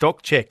week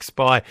stock checks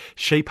by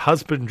sheep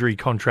husbandry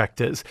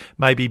contractors.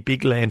 Maybe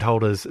big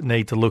landholders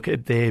need to look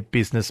at their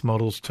business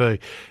models too.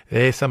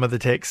 There's some of the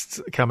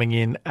texts coming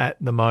in at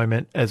the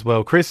moment as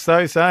well. Chris,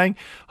 though, saying,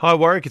 hi,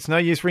 Warwick, it's no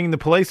use ringing the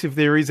police if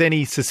there is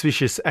any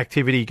suspicious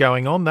activity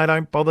going on. They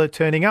don't bother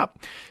turning up,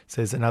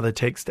 says another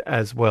text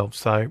as well.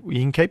 So you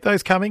can keep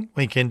those coming.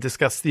 We can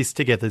discuss this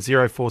together.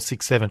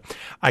 0467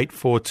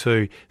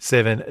 842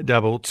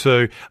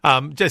 722.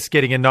 Just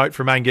getting a note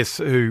from Angus,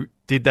 who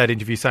did that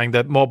interview, saying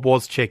that mob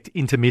was checked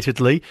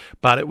intermittently,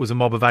 but it was a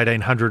mob of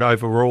 1,800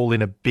 overall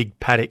in a big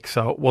paddock,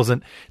 so it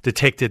wasn't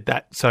detected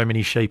that so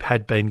many sheep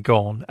had been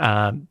gone.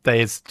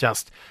 There's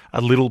just a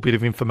little bit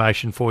of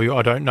information for you.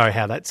 I don't know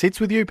how that sits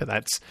with you, but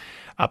that's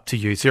up to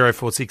you.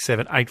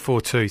 0467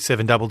 842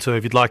 722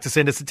 if you'd like to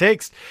send us a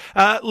text.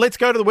 Let's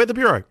go to the Weather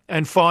Bureau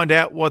and find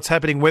out what's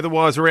happening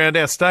weather-wise around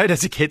our state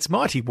as it gets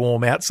mighty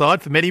warm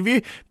outside for many of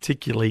you,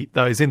 particularly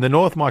those in the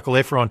north. Michael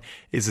Efron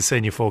is the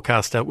senior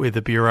forecaster with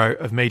the Bureau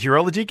of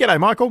Meteorology. G'day,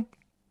 Michael.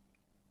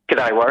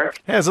 G'day,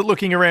 Warwick. How's it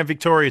looking around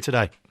Victoria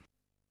today?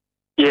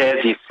 Yeah,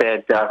 as you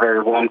said,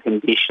 very warm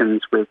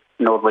conditions with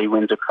northerly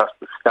winds across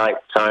the state.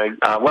 So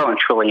well and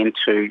truly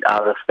into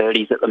the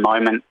 30s at the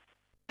moment.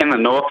 In the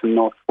north and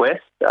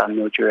northwest,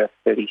 Mildura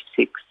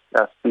 36,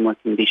 similar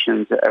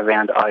conditions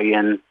around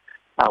Oyen,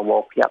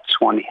 Walpyup,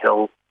 Swan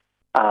Hill,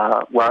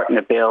 Warwick,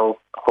 Nabil,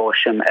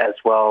 Horsham as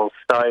well.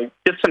 So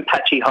just some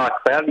patchy high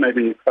cloud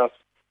moving across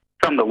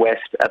from the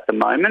west at the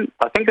moment.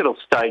 I think it'll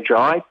stay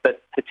dry,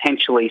 but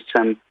potentially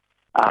some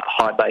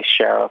high base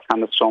shower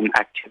thunderstorm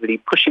activity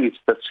pushing into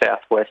the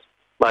southwest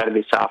later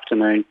this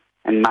afternoon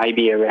and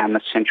maybe around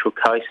the central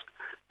coast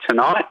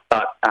tonight.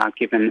 But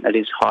given it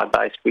is high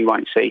based, we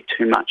won't see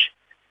too much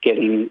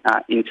getting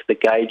into the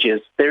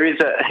gauges. There is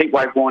a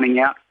heatwave warning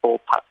out for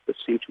parts of the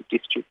central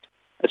district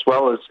as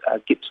well as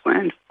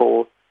Gippsland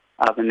for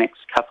the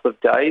next couple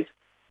of days.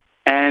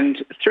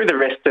 And through the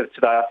rest of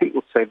today, I think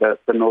we'll see the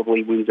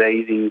northerly winds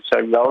easing,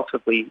 so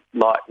relatively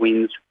light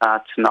winds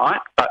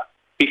tonight. But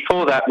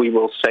before that, we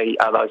will see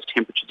those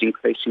temperatures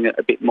increasing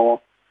a bit more,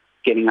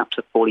 getting up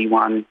to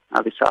 41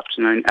 this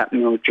afternoon at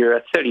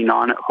Mildura,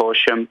 39 at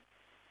Horsham,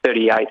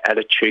 38 at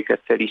Echuca,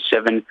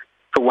 37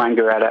 for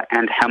Wangaratta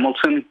and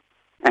Hamilton,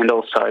 and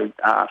also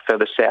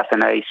further south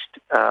and east,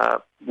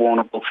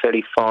 Warrnambool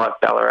 35,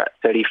 Ballarat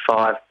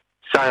 35,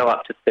 Sale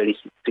up to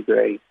 36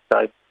 degrees.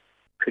 So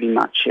pretty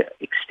much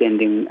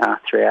extending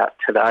throughout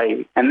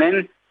today. And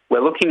then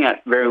we're looking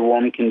at very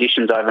warm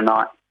conditions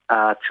overnight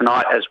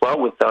tonight as well,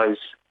 with those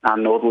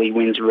northerly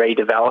winds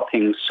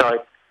redeveloping.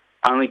 So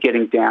only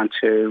getting down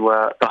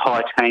to the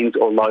high teens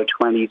or low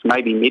 20s,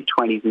 maybe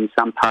mid-20s in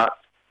some parts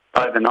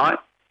overnight.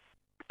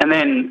 And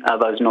then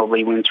those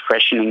northerly winds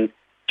freshening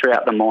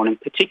throughout the morning,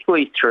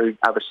 particularly through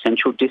the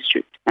central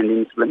district and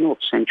into the north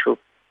central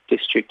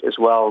district as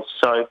well.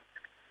 So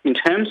in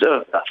terms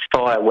of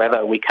fire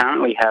weather, we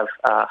currently have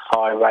a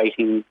high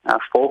rating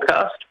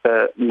forecast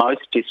for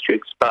most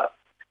districts, but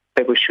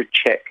people should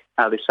check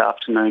this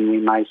afternoon. We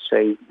may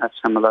see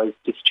some of those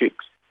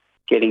districts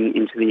getting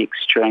into the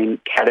extreme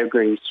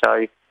category.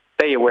 So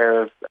be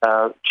aware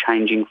of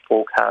changing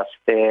forecasts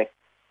there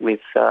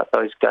with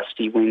those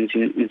gusty winds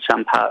in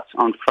some parts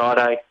on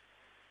Friday.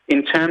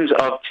 In terms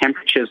of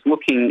temperatures,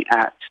 looking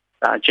at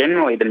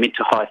generally the mid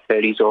to high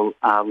 30s or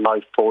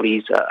low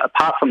 40s,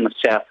 apart from the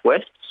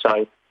southwest,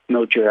 so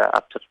Mildura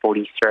up to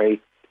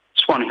 43,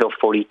 Swan Hill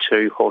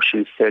 42,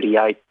 Horsham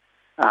 38,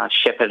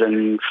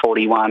 Shepparton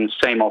 41,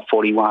 Seymour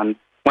 41,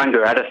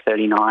 Wangaratta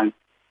 39,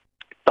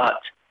 but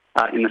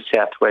in the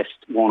southwest,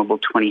 Warrnambool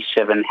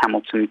 27,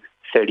 Hamilton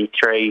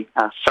 33,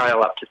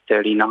 Sale up to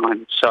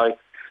 39. So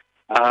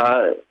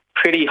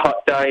pretty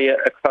hot day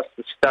across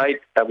the state.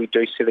 We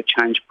do see the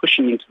change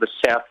pushing into the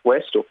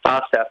southwest or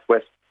far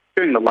southwest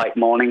during the late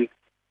morning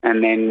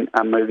and then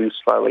moving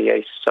slowly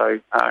east. So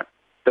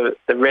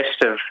the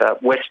rest of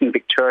western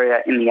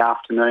Victoria in the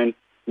afternoon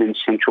and then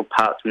central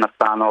parts in the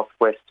far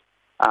northwest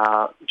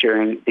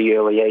during the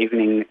early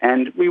evening.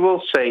 And we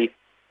will see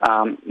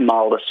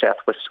milder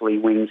southwesterly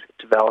winds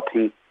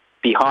developing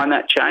behind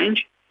that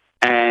change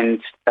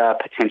and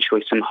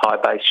potentially some high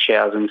base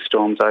showers and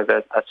storms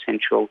over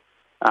central,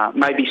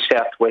 maybe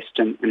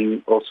southwestern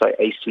and also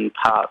eastern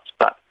parts,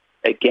 but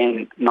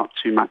again, not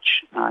too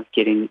much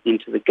getting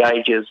into the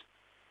gauges.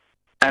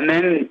 And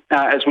then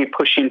as we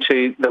push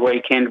into the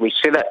weekend, we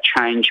see that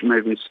change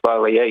moving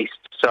slowly east.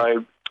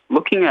 So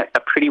looking at a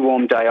pretty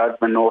warm day over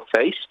the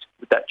northeast,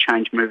 with that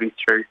change moving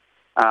through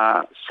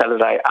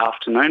Saturday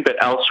afternoon,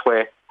 but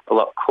elsewhere a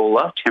lot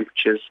cooler.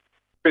 Temperatures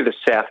through the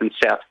south and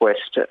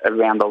southwest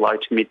around the low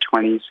to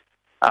mid-20s,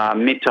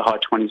 mid to high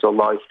 20s or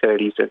low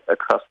 30s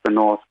across the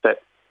north,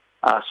 but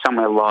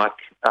somewhere like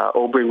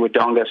Albury,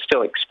 Wodonga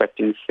still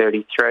expecting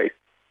 33.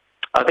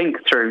 I think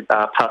through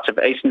parts of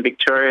eastern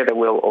Victoria there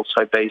will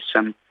also be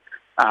some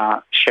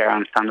shower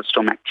and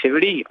thunderstorm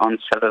activity on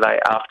Saturday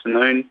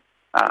afternoon,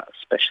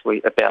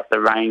 especially about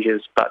the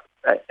ranges, but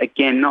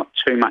again, not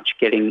too much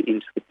getting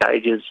into the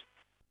gauges.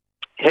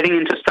 Heading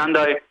into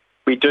Sunday,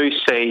 we do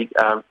see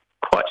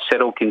quite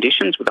settled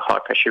conditions with a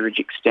high-pressure ridge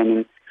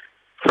extending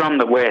from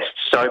the west.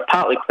 So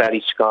partly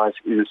cloudy skies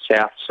in the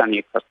south, sunny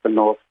across the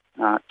north,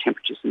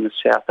 temperatures in the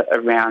south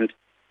around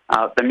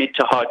the mid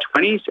to high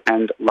 20s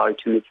and low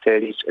to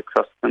mid-30s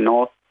across the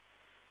north.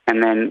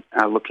 And then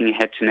looking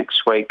ahead to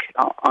next week,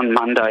 on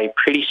Monday,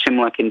 pretty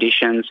similar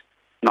conditions,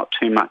 not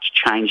too much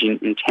change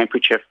in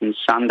temperature from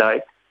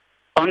Sunday.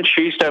 On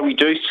Tuesday, we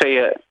do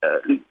see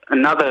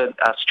another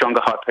stronger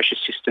high-pressure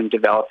system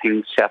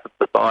developing south of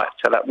the Bight,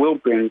 so that will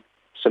bring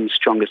some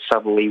stronger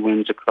southerly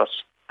winds across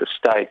the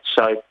state.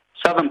 So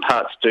southern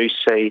parts do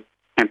see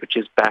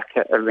temperatures back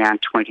at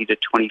around 20 to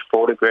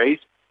 24 degrees,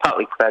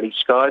 partly cloudy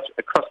skies.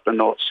 Across the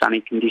north,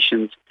 sunny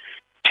conditions,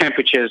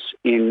 temperatures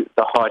in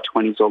the high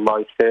 20s or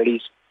low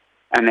 30s.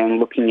 And then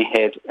looking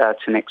ahead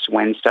to next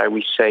Wednesday,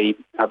 we see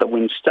the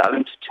wind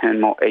starting to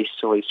turn more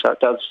easterly. So it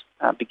does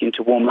begin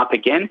to warm up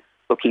again,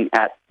 looking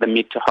at the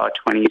mid to high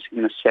 20s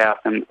in the south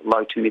and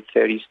low to mid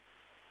 30s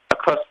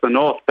across the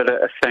north. But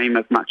a theme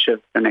of much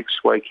of the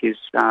next week is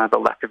the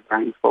lack of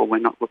rainfall. We're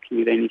not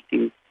looking at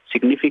anything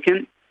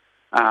significant,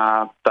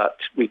 but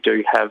we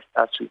do have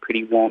some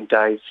pretty warm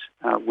days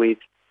with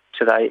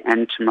today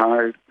and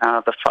tomorrow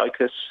the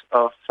focus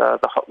of the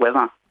hot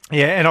weather.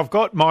 Yeah, and I've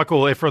got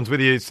Michael Efrons with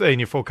you,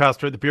 senior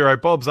forecaster at the Bureau.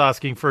 Bob's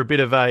asking for a bit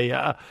of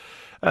a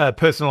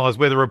personalised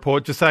weather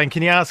report, just saying,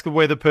 can you ask a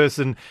weather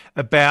person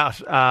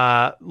about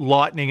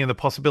lightning and the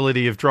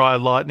possibility of dry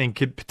lightning,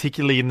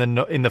 particularly in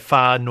the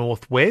far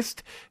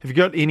northwest? Have you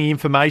got any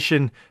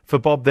information for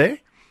Bob there?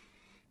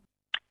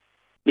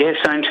 Yeah,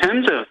 so in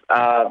terms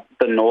of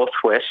the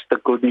northwest, the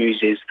good news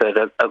is that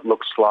it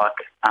looks like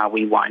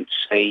we won't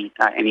see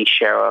any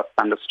shower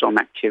thunderstorm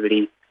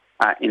activity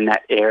in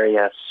that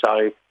area.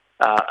 So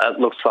it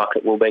looks like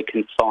it will be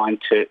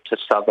confined to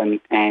southern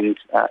and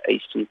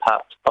eastern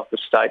parts of the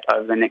state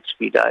over the next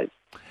few days.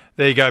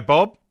 There you go,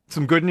 Bob.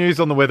 Some good news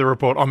on the weather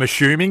report, I'm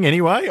assuming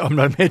anyway. I'm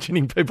not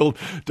imagining people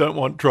don't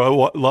want dry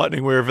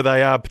lightning wherever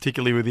they are,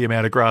 particularly with the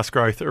amount of grass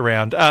growth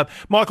around.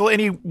 Michael,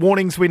 any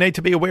warnings we need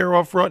to be aware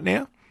of right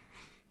now?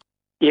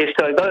 Yeah,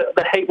 so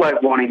the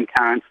heatwave warning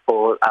current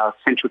for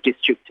Central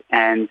District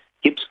and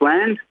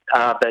Gippsland,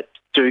 but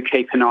do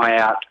keep an eye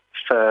out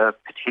for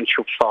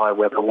potential fire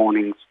weather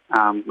warnings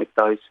with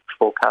those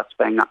forecasts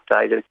being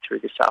updated through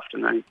this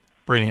afternoon.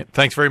 Brilliant.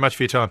 Thanks very much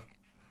for your time.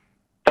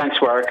 Thanks,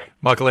 Warwick.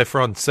 Michael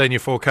Efron, senior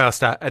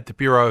forecaster at the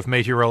Bureau of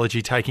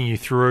Meteorology, taking you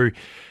through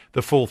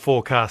the full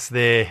forecast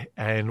there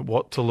and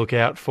what to look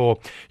out for.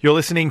 You're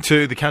listening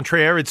to The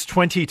Country Hour. It's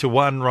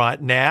 20-1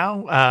 right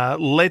now.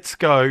 Let's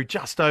go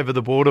just over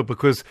the border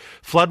because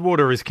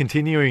floodwater is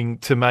continuing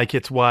to make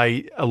its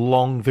way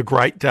along the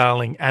Great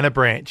Darling Anna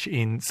Branch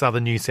in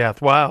southern New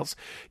South Wales.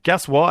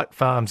 Gus White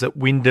farms at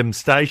Wyndham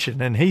Station,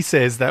 and he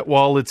says that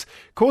while it's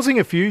causing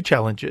a few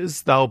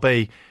challenges, they'll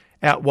be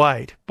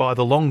outweighed by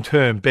the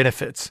long-term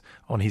benefits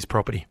on his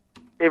property.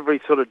 Every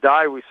sort of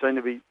day we seem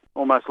to be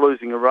almost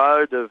losing a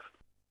road of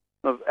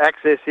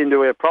access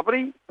into our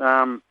property,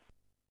 and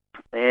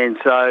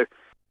so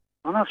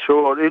I'm not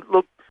sure. It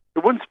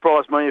wouldn't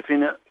surprise me if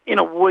in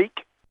a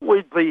week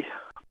we'd be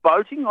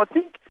boating. I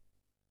think,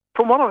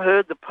 from what I've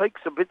heard, the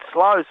peak's a bit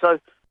slow, so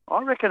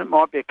I reckon it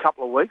might be a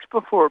couple of weeks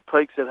before it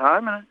peaks at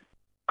home, and it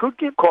could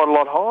get quite a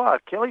lot higher,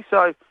 Kelly.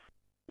 So,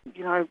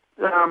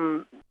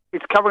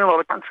 it's covering a lot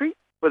of country,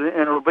 and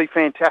it'll be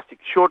fantastic.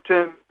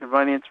 Short-term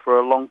convenience for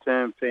a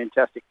long-term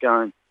fantastic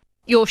game.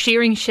 Your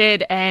shearing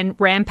shed and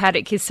ram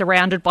paddock is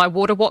surrounded by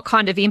water. What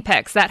kind of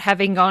impact's that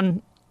having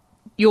on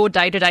your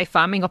day-to-day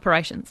farming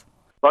operations?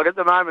 Like at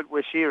the moment,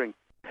 we're shearing.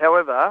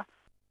 However,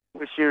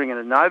 we're shearing in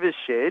a neighbour's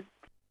shed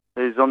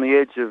who's on the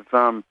edge of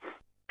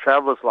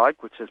Travellers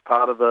Lake, which is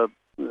part of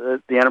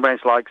the Anna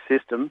Branch Lake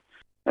system,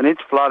 and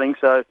it's flooding,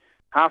 so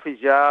half his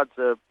yards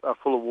are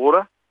full of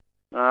water,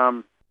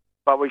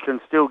 but we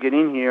can still get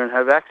in here and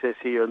have access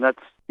here, and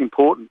that's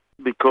important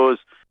because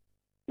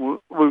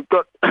we've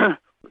got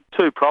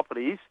two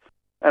properties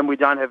and we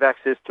don't have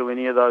access to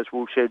any of those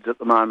wool sheds at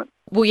the moment.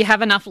 Will you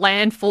have enough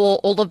land for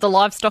all of the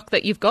livestock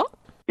that you've got?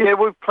 Yeah,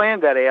 we've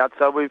planned that out,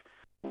 so we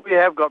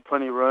have got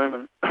plenty of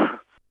room,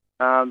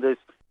 and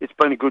it's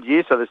been a good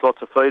year, so there's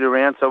lots of feed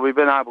around, so we've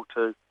been able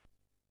to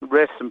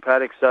rest some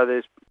paddocks, so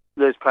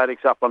there's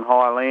paddocks up on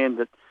high land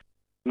that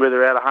where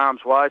they're out of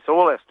harm's way, so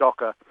all our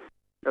stock are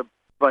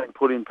being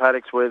put in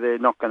paddocks where they're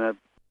not going to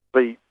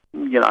be,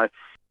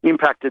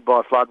 impacted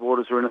by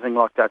floodwaters or anything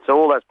like that. So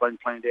all that's been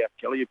planned out,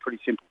 Kelly. You're pretty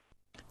simple.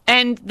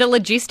 And the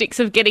logistics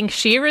of getting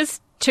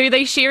shearers to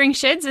these shearing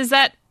sheds, is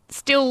that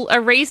still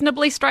a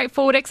reasonably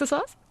straightforward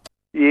exercise?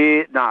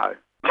 Yeah, no.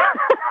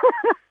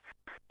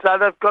 So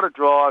they've got to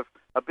drive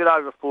a bit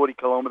over 40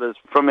 kilometres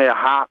from our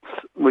huts,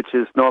 which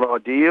is not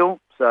ideal.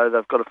 So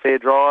they've got a fair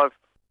drive.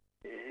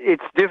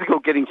 It's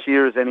difficult getting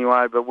shearers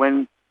anyway, but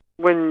when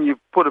you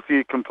put a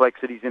few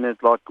complexities in it,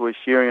 like we're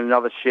shearing in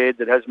another shed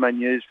that hasn't been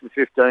used for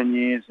 15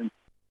 years, and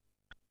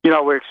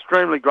we're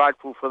extremely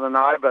grateful for the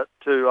neighbour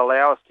to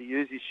allow us to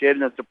use his shed,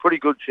 and it's a pretty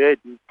good shed,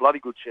 bloody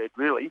good shed,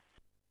 really.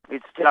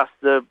 It's just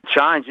the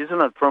change,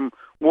 isn't it, from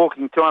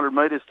walking 200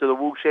 metres to the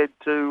wool shed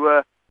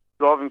to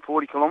driving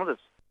 40 kilometres.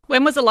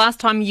 When was the last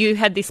time you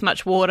had this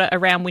much water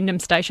around Wyndham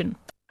Station?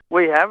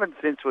 We haven't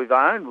since we've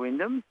owned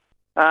Wyndham.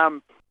 So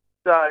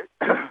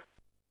I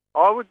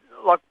would,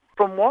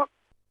 from what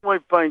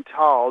we've been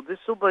told, this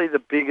will be the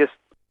biggest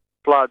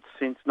flood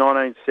since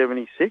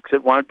 1976.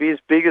 It won't be as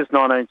big as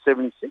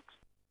 1976.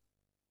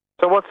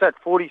 So what's that,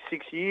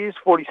 46 years,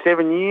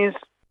 47 years?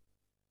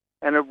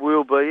 And it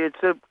will be.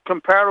 It's a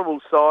comparable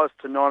size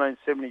to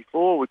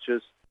 1974, which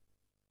is,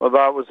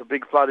 although it was a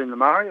big flood in the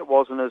Murray, it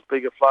wasn't as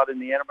big a flood in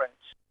the Anna Branch.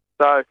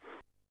 So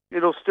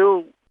it'll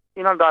still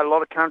inundate a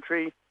lot of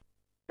country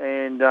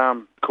and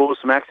cause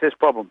some access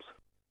problems.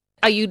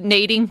 Are you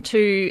needing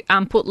to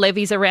put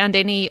levees around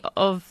any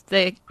of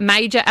the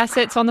major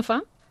assets on the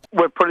farm?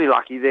 We're pretty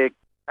lucky there.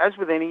 As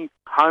with any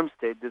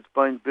homestead that's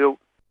been built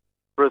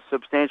for a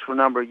substantial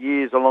number of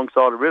years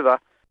alongside a river,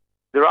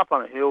 they're up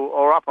on a hill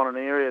or up on an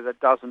area that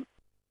doesn't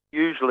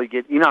usually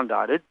get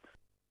inundated.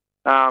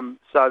 So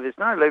there's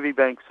no levee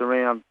banks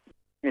around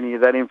any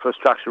of that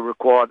infrastructure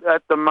required.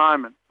 At the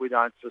moment, we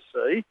don't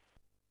foresee.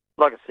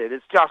 Like I said,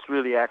 it's just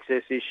really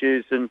access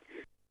issues and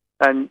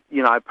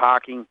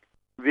parking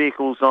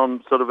vehicles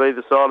on sort of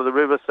either side of the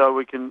river so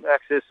we can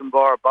access them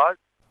via a boat.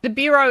 The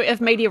Bureau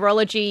of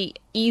Meteorology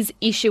is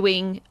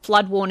issuing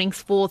flood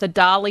warnings for the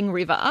Darling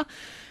River.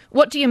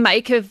 What do you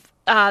make of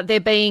there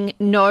being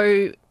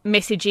no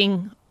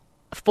messaging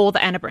for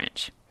the Anna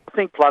Branch? I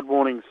think flood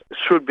warnings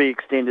should be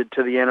extended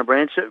to the Anna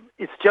Branch.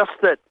 It's just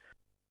that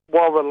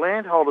while the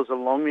landholders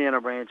along the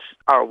Anna Branch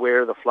are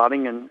aware of the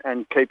flooding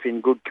and keep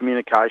in good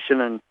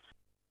communication and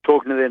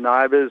talking to their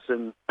neighbours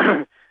and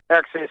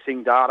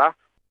accessing data,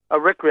 a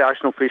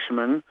recreational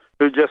fisherman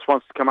who just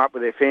wants to come up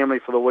with their family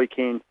for the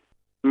weekend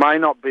may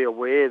not be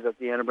aware that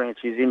the Anna Branch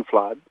is in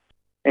flood.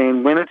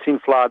 And when it's in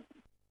flood,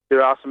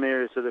 there are some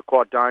areas that are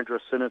quite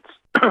dangerous, and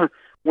it's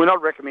we're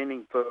not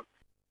recommending for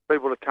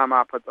people to come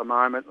up at the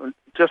moment. And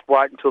just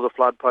wait until the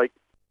flood peak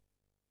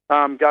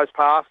goes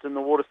past and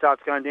the water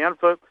starts going down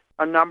for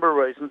a number of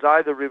reasons.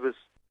 A, the rivers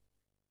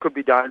could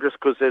be dangerous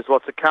because there's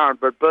lots of current,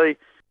 but B,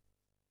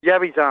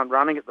 yabbies aren't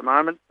running at the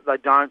moment. They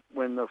don't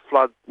when the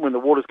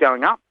water's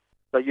going up.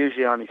 They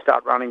usually only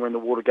start running when the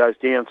water goes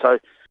down. So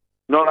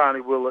not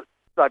only will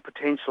they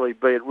potentially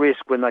be at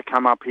risk when they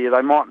come up here,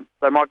 they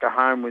might go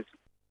home with,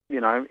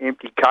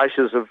 empty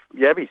cases of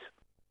yabbies.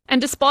 And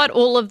despite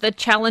all of the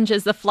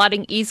challenges the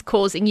flooding is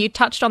causing, you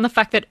touched on the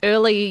fact that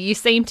earlier you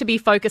seem to be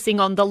focusing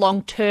on the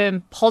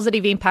long-term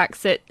positive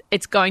impacts that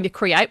it's going to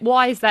create.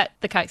 Why is that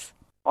the case?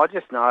 I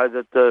just know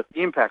that the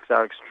impacts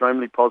are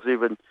extremely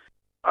positive. And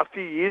a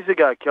few years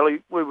ago,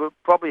 Kelly, we were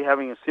probably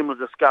having a similar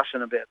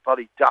discussion about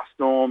bloody dust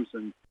storms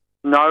and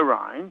no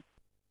rain.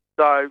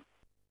 So,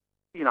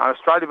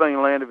 Australia being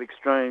a land of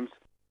extremes,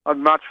 I'd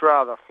much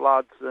rather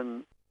floods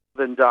than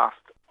dust.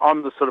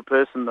 I'm the sort of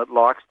person that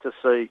likes to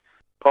see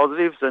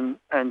positives, and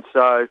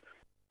so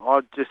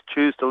I just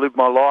choose to live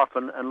my life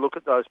and look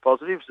at those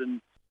positives. And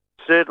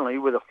certainly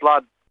with a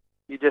flood,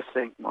 you just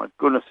think, my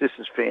goodness, this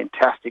is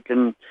fantastic.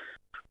 And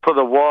for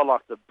the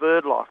wildlife, the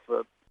bird life,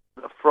 the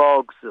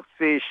frogs, the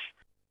fish,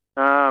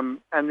 and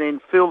then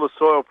fill the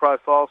soil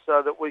profile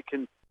so that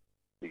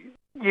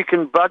you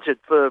can budget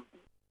for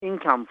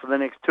income for the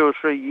next 2 or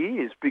 3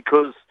 years,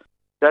 because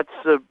that's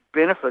the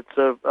benefits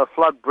a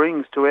flood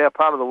brings to our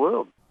part of the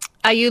world.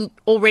 Are you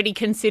already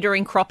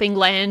considering cropping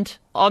land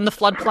on the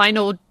floodplain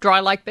or dry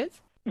lake beds?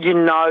 You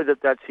know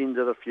that's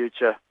into the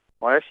future.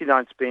 I actually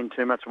don't spend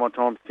too much of my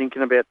time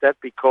thinking about that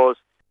because,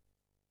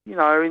 in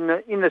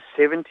the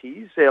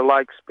 70s, our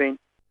lakes spent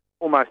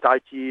almost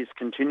 8 years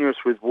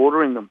continuous with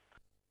water in them.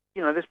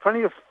 There's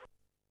plenty of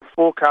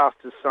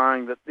forecasters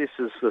saying that this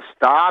is the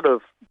start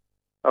of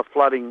a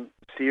flooding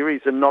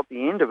series and not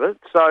the end of it.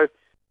 So,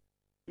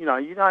 you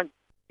don't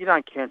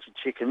count your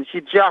chickens.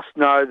 You just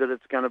know that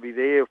it's going to be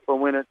there for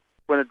when it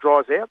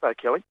dries out, though,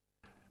 Kelly.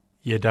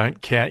 You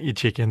don't count your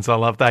chickens. I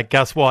love that.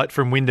 Gus White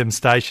from Wyndham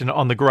Station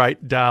on the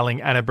Great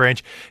Darling Anna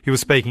Branch. He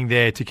was speaking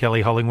there to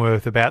Kelly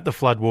Hollingworth about the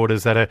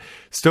floodwaters that are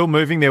still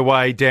moving their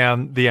way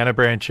down the Anna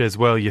Branch as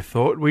well. You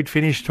thought we'd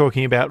finish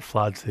talking about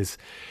floods. There's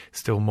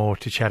still more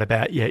to chat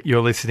about yet.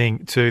 You're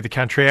listening to The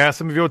Country Hour.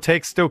 Some of your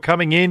texts still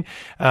coming in.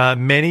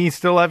 Many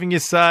still having your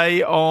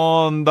say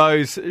on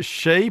those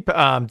sheep.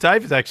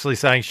 Dave is actually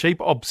saying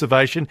sheep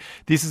observation.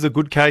 This is a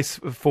good case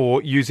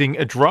for using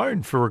a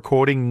drone for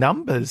recording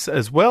numbers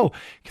as well.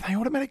 Can they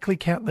automatically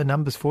count the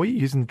numbers for you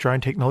using the drone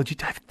technology?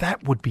 Dave,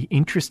 that would be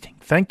interesting.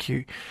 Thank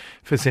you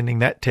for sending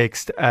that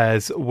text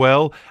as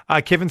well.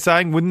 Kevin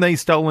saying, wouldn't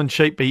these stolen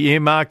sheep be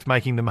earmarked,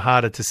 making them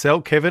harder to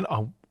sell? Kevin,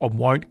 I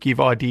won't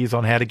give ideas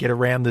on how to get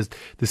around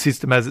the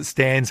system as it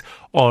stands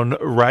on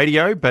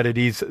radio, but it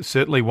is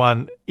certainly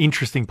one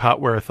interesting part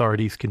where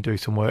authorities can do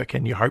some work,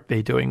 and you hope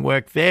they're doing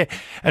work there.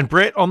 And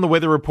Brett on the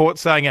weather report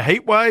saying a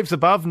heat wave's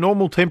above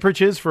normal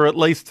temperatures for at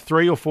least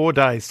 3 or 4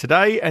 days.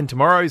 Today and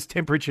tomorrow's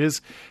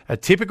temperatures are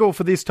typical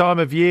for this time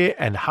of year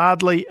and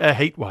hardly a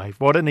heat wave.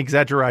 What an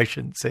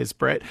exaggeration, says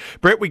Brett.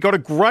 Brett, we got a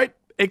great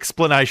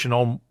explanation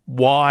on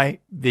why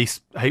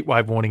this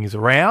heatwave warning is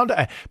around,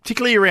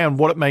 particularly around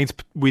what it means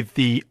with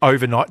the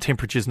overnight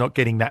temperatures not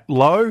getting that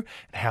low and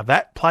how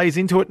that plays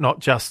into it, not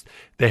just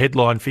the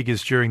headline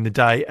figures during the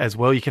day as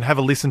well. You can have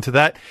a listen to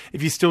that.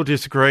 If you still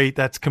disagree,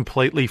 that's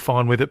completely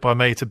fine with it by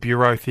me. It's a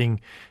Bureau thing.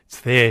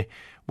 It's their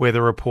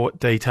weather report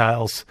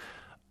details.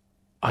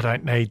 I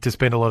don't need to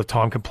spend a lot of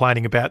time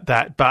complaining about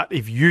that. But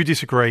if you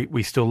disagree,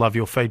 we still love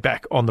your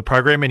feedback on the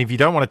program. And if you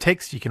don't want to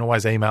text, you can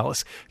always email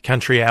us,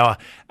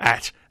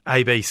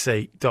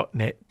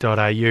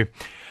 countryhour@abc.net.au.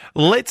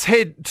 Let's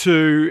head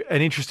to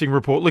an interesting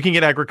report looking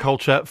at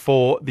agriculture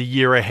for the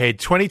year ahead.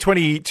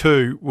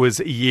 2022 was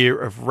a year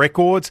of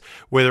records,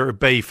 whether it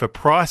be for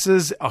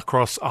prices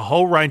across a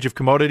whole range of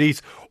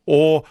commodities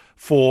or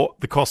for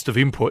the cost of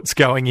inputs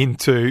going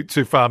into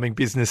farming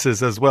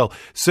businesses as well.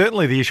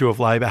 Certainly the issue of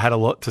labour had a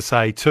lot to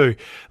say too.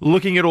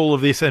 Looking at all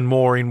of this and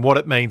more in what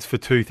it means for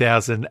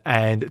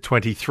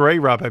 2023,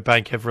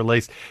 Rabobank have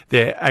released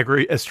their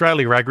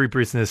Australia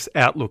Agribusiness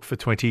Outlook for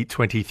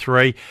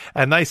 2023,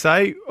 and they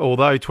say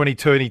although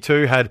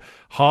 2022 had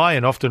high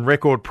and often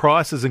record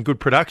prices and good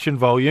production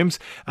volumes,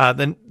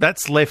 then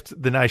that's left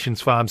the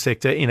nation's farm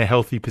sector in a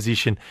healthy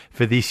position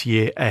for this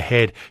year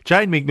ahead.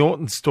 Jane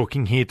McNaughton's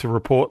talking here to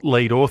Report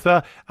lead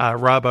author,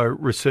 Rabo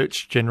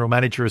Research General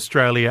Manager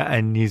Australia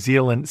and New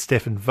Zealand,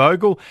 Stefan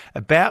Vogel,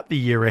 about the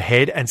year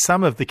ahead and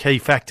some of the key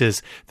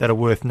factors that are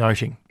worth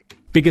noting.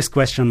 Biggest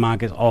question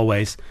mark is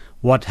always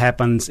what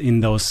happens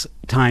in those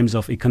times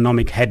of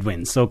economic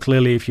headwinds. So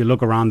clearly, if you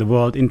look around the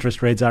world,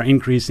 interest rates are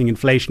increasing,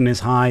 inflation is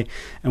high,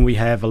 and we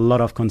have a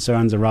lot of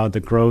concerns around the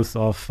growth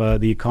of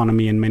the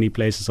economy in many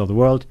places of the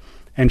world.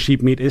 And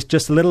sheep meat is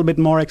just a little bit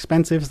more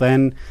expensive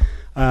than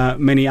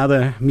many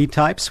other meat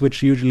types,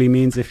 which usually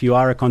means if you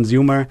are a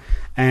consumer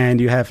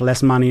and you have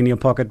less money in your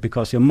pocket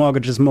because your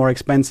mortgage is more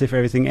expensive,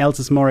 everything else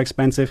is more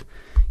expensive,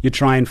 you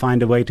try and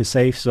find a way to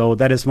save. So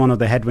that is one of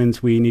the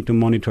headwinds we need to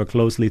monitor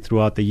closely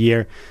throughout the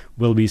year.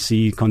 Will we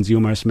see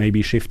consumers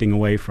maybe shifting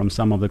away from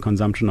some of the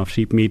consumption of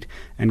sheep meat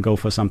and go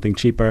for something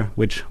cheaper,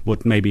 which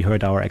would maybe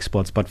hurt our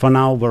exports. But for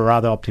now, we're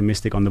rather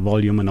optimistic on the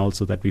volume and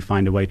also that we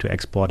find a way to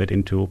export it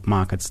into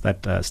markets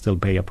that still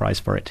pay a price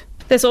for it.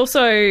 There's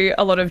also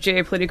a lot of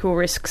geopolitical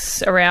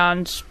risks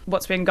around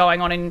what's been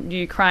going on in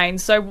Ukraine.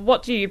 So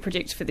what do you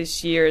predict for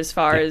this year as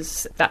far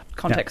as that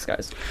context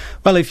goes?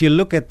 Well, if you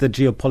look at the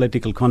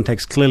geopolitical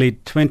context, clearly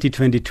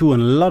 2022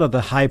 and a lot of the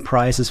high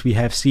prices we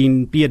have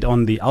seen, be it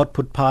on the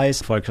output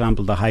price, for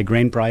example, the high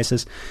grain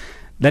prices,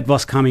 that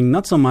was coming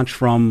not so much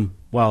from,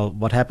 well,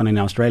 what happened in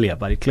Australia,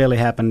 but it clearly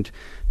happened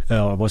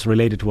was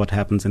related to what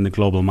happens in the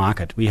global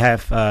market. We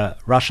have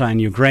Russia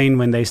and Ukraine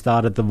when they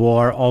started the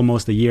war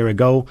almost a year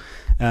ago,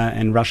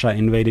 and Russia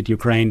invaded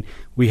Ukraine.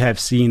 We have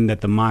seen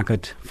that the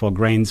market for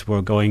grains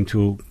were going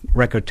to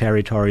record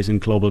territories in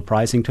global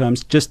pricing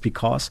terms just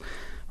because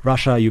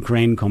Russia,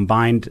 Ukraine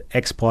combined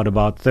export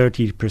about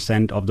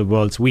 30% of the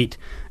world's wheat.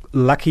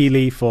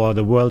 Luckily for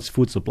the world's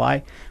food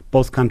supply,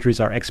 both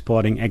countries are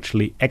exporting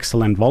actually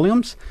excellent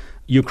volumes.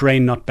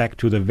 Ukraine not back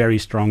to the very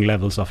strong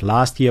levels of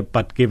last year,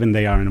 but given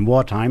they are in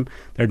wartime,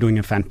 they're doing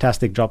a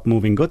fantastic job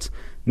moving goods.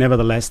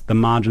 Nevertheless, the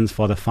margins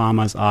for the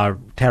farmers are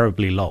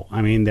terribly low.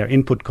 I mean, their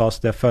input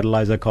costs, their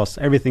fertilizer costs,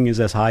 everything is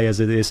as high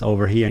as it is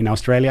over here in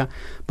Australia.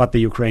 But the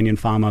Ukrainian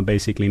farmer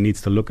basically needs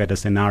to look at a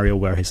scenario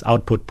where his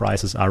output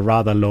prices are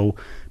rather low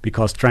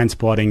because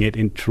transporting it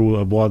in through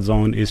a war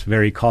zone is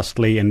very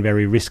costly and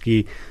very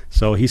risky.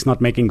 So he's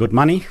not making good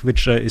money,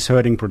 which is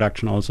hurting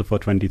production also for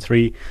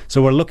 23.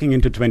 So we're looking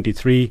into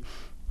 23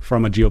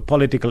 from a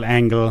geopolitical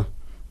angle.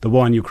 The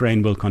war in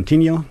Ukraine will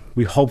continue.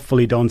 We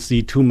hopefully don't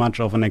see too much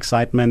of an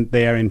excitement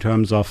there in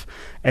terms of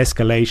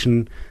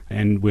escalation,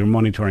 and we're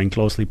monitoring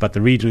closely. But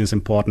the region is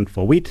important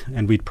for wheat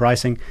and wheat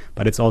pricing,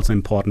 but it's also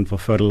important for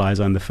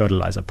fertilizer and the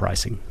fertilizer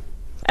pricing.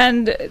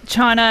 And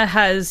China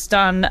has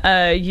done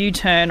a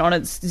U-turn on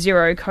its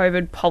zero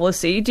COVID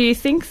policy. Do you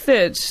think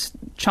that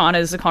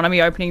China's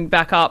economy opening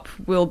back up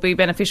will be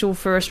beneficial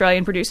for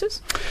Australian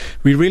producers?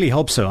 We really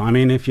hope so. I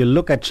mean, if you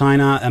look at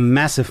China, a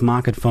massive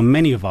market for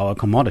many of our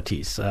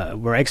commodities.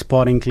 We're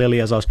exporting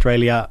clearly as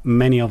Australia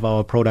many of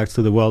our products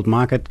to the world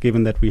market,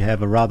 given that we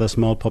have a rather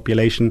small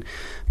population.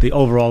 The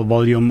overall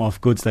volume of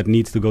goods that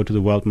needs to go to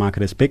the world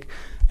market is big.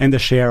 And the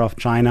share of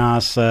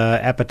China's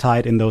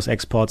appetite in those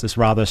exports is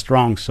rather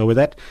strong. So with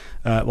that,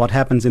 what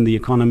happens in the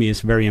economy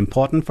is very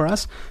important for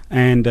us.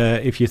 And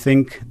if you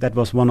think that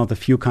was one of the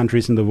few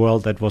countries in the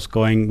world that was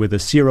going with a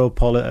zero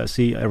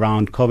policy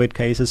around COVID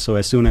cases, so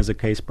as soon as a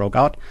case broke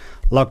out,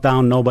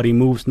 lockdown, nobody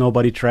moves,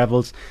 nobody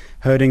travels,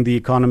 hurting the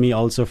economy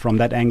also from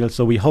that angle.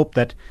 So we hope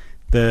that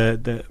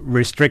the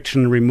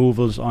restriction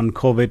removals on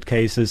COVID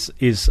cases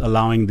is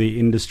allowing the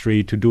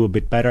industry to do a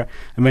bit better.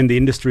 And when the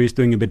industry is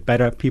doing a bit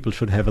better, people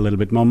should have a little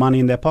bit more money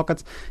in their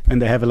pockets. When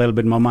they have a little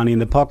bit more money in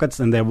their pockets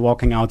and they're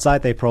walking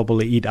outside, they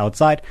probably eat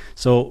outside.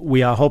 So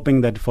we are hoping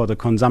that for the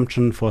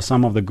consumption for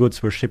some of the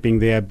goods we're shipping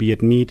there, be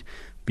it meat,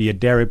 be it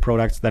dairy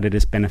products, that it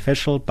is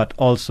beneficial. But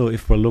also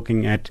if we're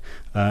looking at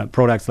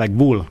products like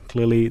wool,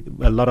 clearly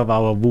a lot of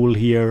our wool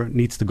here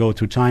needs to go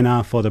to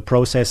China for the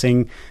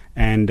processing.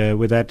 And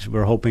with that,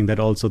 we're hoping that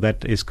also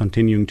that is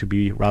continuing to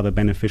be rather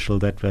beneficial,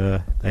 that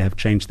they have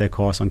changed their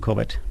course on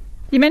COVID.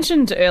 You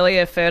mentioned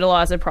earlier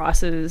fertiliser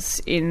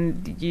prices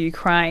in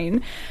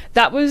Ukraine.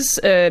 That was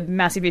a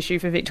massive issue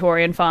for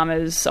Victorian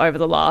farmers over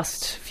the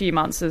last few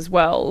months as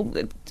well.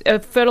 Are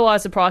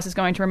fertiliser prices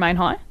going to remain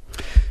high?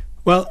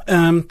 Well,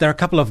 there are a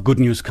couple of good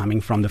news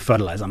coming from the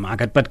fertilizer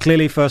market. But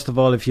clearly, first of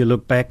all, if you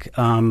look back,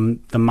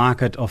 the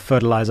market of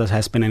fertilizers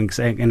has been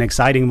an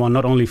exciting one,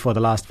 not only for the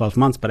last 12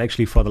 months, but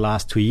actually for the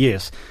last 2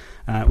 years.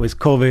 With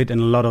COVID and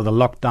a lot of the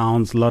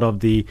lockdowns, a lot of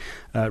the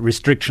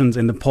restrictions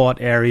in the port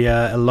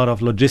area, a lot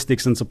of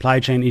logistics and supply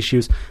chain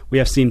issues, we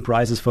have seen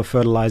prices for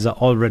fertilizer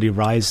already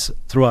rise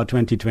throughout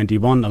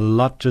 2021, a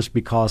lot just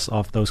because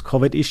of those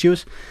COVID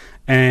issues.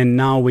 And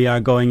now we are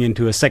going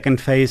into a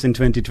second phase in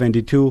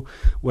 2022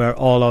 where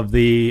all of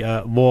the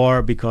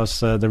war,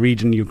 because the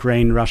region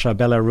Ukraine, Russia,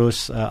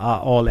 Belarus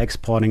are all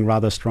exporting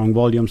rather strong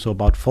volume. So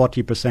about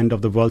 40%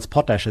 of the world's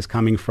potash is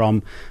coming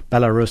from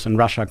Belarus and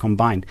Russia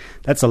combined.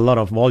 That's a lot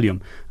of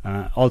volume.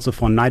 Also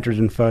for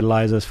nitrogen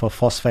fertilizers, for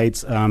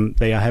phosphates,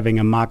 they are having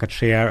a market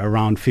share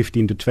around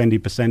 15 to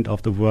 20%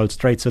 of the world's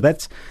trade. So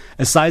that's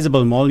a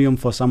sizable volume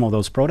for some of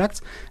those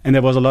products. And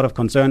there was a lot of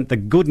concern. The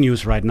good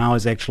news right now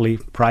is actually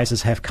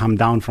prices have come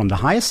down from the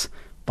highs,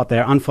 but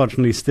they're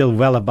unfortunately still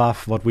well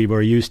above what we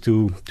were used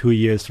to 2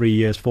 years, 3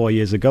 years, 4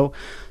 years ago.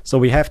 So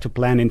we have to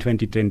plan in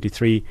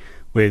 2023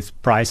 with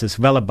prices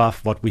well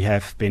above what we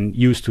have been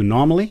used to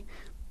normally.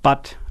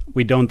 But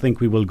we don't think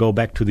we will go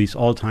back to these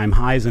all-time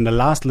highs. And the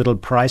last little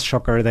price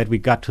shocker that we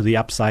got to the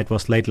upside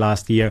was late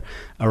last year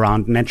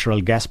around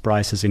natural gas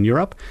prices in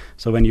Europe.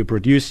 So when you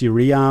produce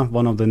urea,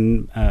 one of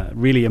the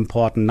really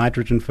important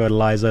nitrogen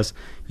fertilizers,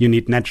 you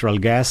need natural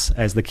gas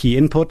as the key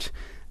input.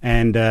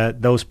 And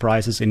those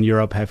prices in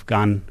Europe have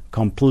gone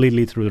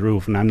completely through the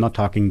roof. And I'm not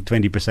talking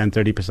 20%,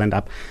 30%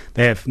 up.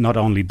 They have not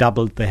only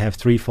doubled, they have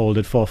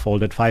threefolded,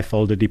 fourfolded,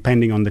 fivefolded,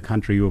 depending on the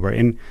country you were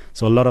in.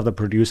 So a lot of the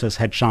producers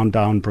had shut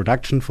down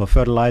production for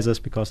fertilizers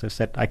because they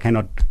said, I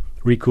cannot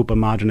recoup a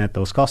margin at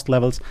those cost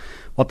levels.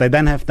 What they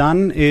then have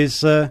done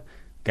is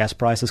gas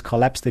prices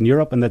collapsed in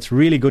Europe, and that's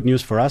really good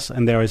news for us.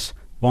 And there is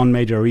one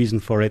major reason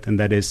for it, and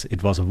that is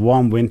it was a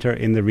warm winter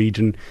in the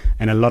region,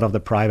 and a lot of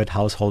the private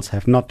households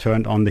have not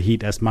turned on the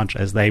heat as much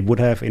as they would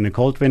have in a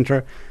cold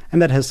winter,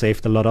 and that has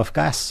saved a lot of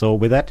gas. So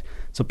with that,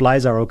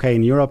 supplies are okay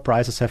in Europe,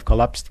 prices have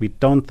collapsed. We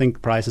don't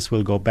think prices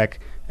will go back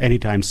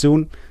anytime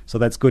soon, so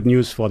that's good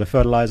news for the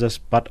fertilizers.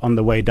 But on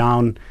the way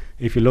down,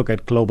 if you look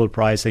at global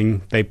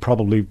pricing, they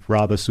probably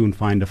rather soon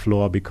find a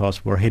floor,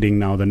 because we're hitting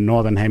now the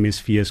northern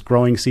hemisphere's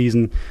growing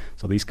season.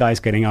 So these guys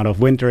getting out of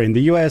winter in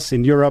the US,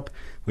 in Europe,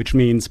 which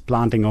means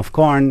planting of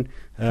corn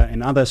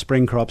and other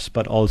spring crops,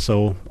 but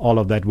also all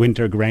of that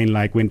winter grain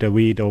like winter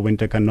wheat or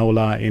winter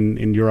canola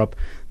in Europe.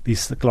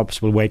 These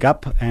crops will wake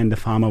up and the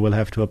farmer will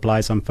have to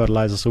apply some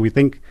fertilizer. So we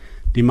think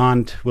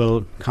demand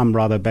will come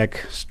rather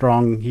back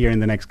strong here in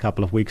the next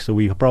couple of weeks. So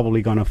we're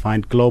probably going to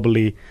find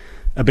globally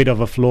a bit of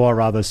a floor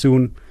rather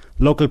soon.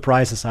 Local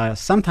prices are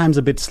sometimes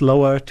a bit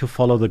slower to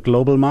follow the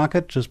global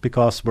market, just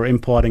because we're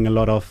importing a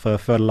lot of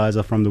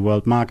fertilizer from the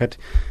world market,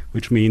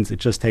 which means it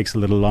just takes a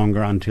little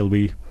longer until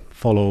we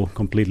follow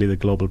completely the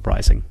global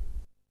pricing.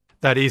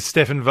 That is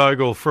Stefan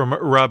Vogel from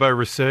Rabo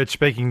Research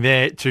speaking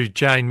there to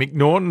Jane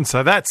McNaughton.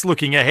 So that's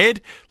looking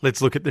ahead.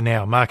 Let's look at the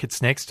now.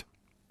 Markets next.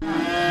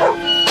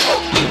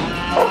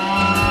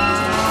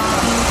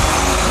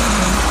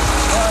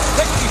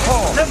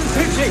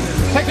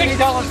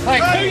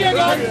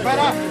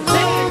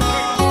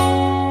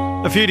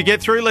 A few to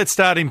get through. Let's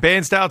start in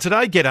Bairnsdale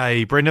today.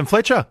 G'day, Brendan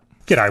Fletcher.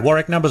 G'day.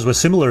 Warwick numbers were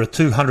similar at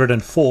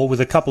 204,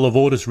 with a couple of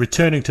orders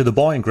returning to the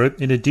buying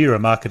group in a dearer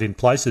market in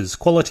places.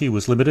 Quality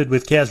was limited,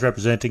 with cows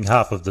representing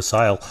half of the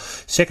sale.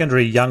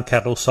 Secondary young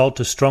cattle sold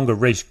to stronger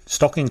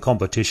restocking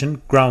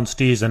competition. Grown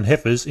steers and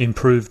heifers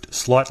improved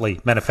slightly.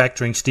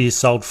 Manufacturing steers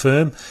sold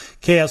firm.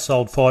 Cows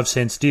sold 5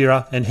 cents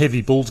dearer, and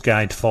heavy bulls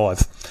gained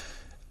 5.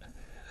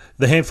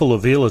 The handful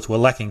of vealers were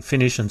lacking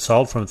finish and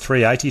sold from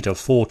 $3.80 to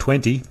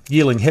 $4.20.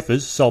 Yearling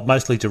heifers sold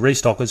mostly to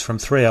restockers from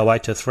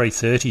 $3.08 to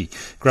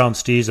 $3.30. Grown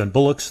steers and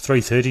bullocks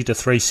 $3.30 to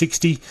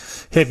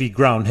 $3.60. Heavy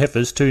grown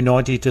heifers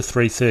 $2.90 to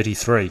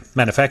 $3.33.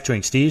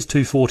 Manufacturing steers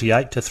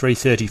 $2.48 to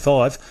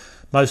 $3.35.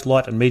 Most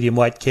light and medium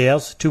weight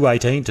cows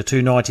 $2.18 to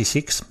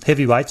 $2.96.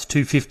 Heavyweights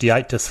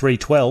 $2.58 to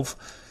 $3.12.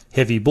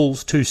 Heavy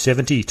bulls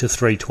 $2.70 to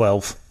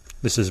 $3.12.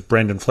 This is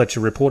Brendan Fletcher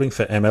reporting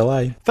for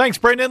MLA. Thanks,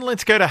 Brendan.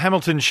 Let's go to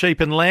Hamilton Sheep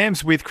and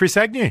Lambs with Chris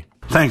Agnew.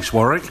 Thanks,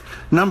 Warwick.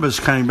 Numbers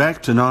came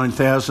back to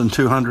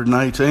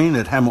 9,218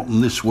 at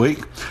Hamilton this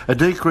week, a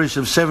decrease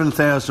of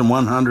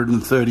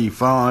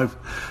 7,135.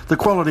 The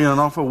quality on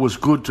offer was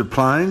good to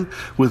plain,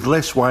 with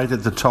less weight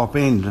at the top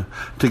end,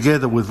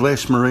 together with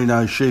less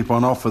merino sheep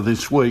on offer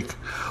this week.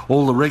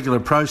 All the regular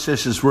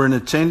processors were in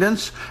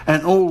attendance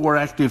and all were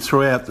active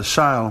throughout the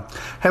sale.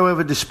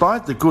 However,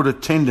 despite the good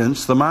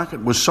attendance, the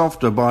market was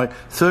softer by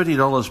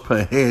 $30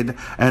 per head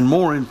and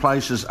more in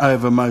places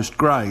over most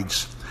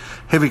grades.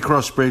 Heavy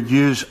crossbred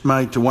ewes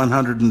made to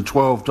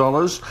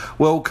 $112,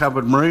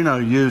 well-covered merino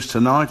ewes to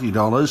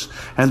 $90,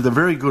 and the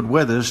very good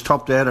wethers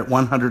topped out at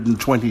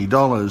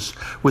 $120,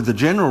 with the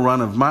general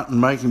run of mutton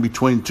making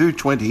between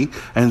 $2.20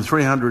 and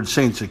 300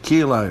 cents a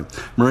kilo.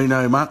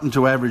 Merino mutton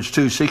to average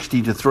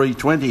 $2.60 to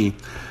 $3.20.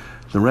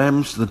 The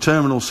rams, the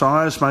terminal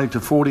sires, made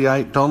to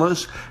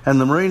 $48, and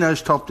the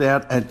merinos topped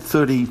out at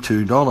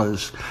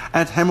 $32.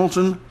 At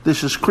Hamilton,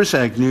 this is Chris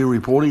Agnew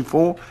reporting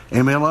for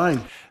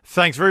MLA.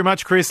 Thanks very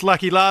much, Chris.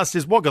 Lucky last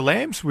is Wagga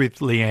Lambs with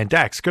Leanne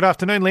Dax. Good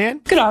afternoon,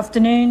 Leanne. Good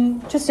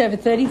afternoon. Just over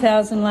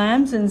 30,000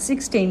 lambs and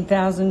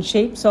 16,000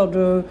 sheep sold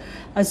to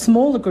a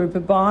smaller group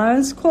of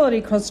buyers. Quality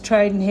across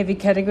trade and heavy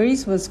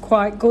categories was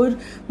quite good,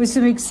 with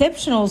some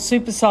exceptional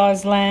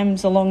supersized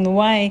lambs along the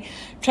way.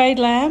 Trade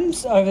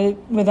lambs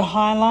were the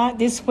highlight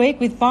this week,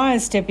 with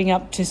buyers stepping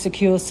up to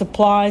secure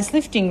supplies,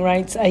 lifting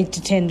rates $8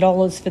 to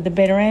 $10 for the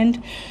better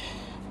end.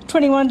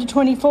 21 to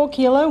 24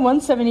 kilo,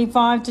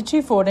 175 to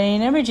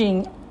 214,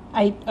 averaging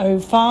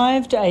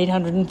 805 to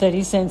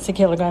 830 cents a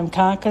kilogram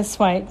carcass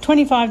weight.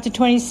 25 to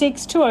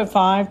 26,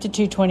 205 to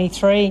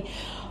 223.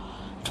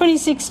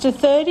 26 to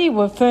 30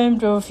 were firmed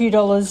to a few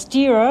dollars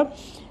dearer,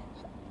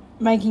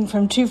 making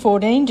from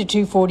 214 to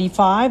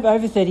 245.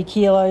 Over 30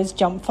 kilos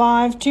jumped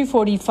 5,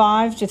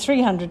 245 to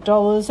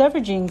 $300,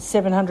 averaging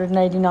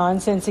 789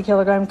 cents a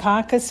kilogram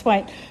carcass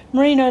weight.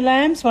 Merino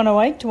lambs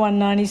 108 to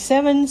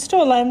 197,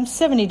 store lambs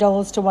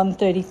 $70 to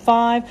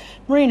 135,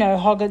 merino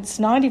hoggets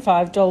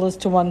 $95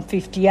 to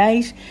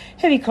 158,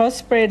 heavy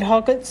crossbred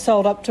hoggets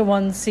sold up to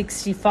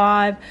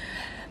 165.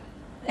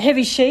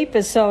 Heavy sheep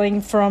are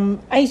selling from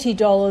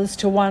 $80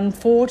 to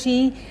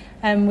 140.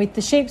 And with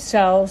the sheep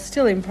sales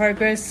still in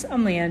progress,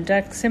 I'm Leanne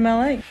Dax,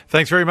 MLA.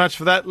 Thanks very much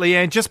for that,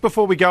 Leanne. Just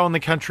before we go on the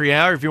Country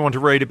Hour, if you want to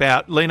read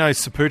about Lino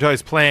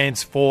Saputo's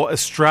plans for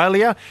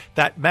Australia,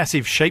 that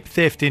massive sheep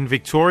theft in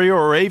Victoria,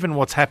 or even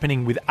what's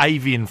happening with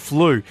avian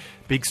flu,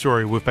 big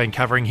story we've been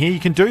covering here, you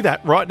can do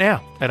that right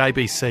now at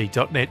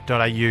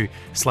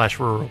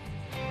abc.net.au/rural.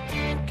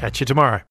 Catch you tomorrow.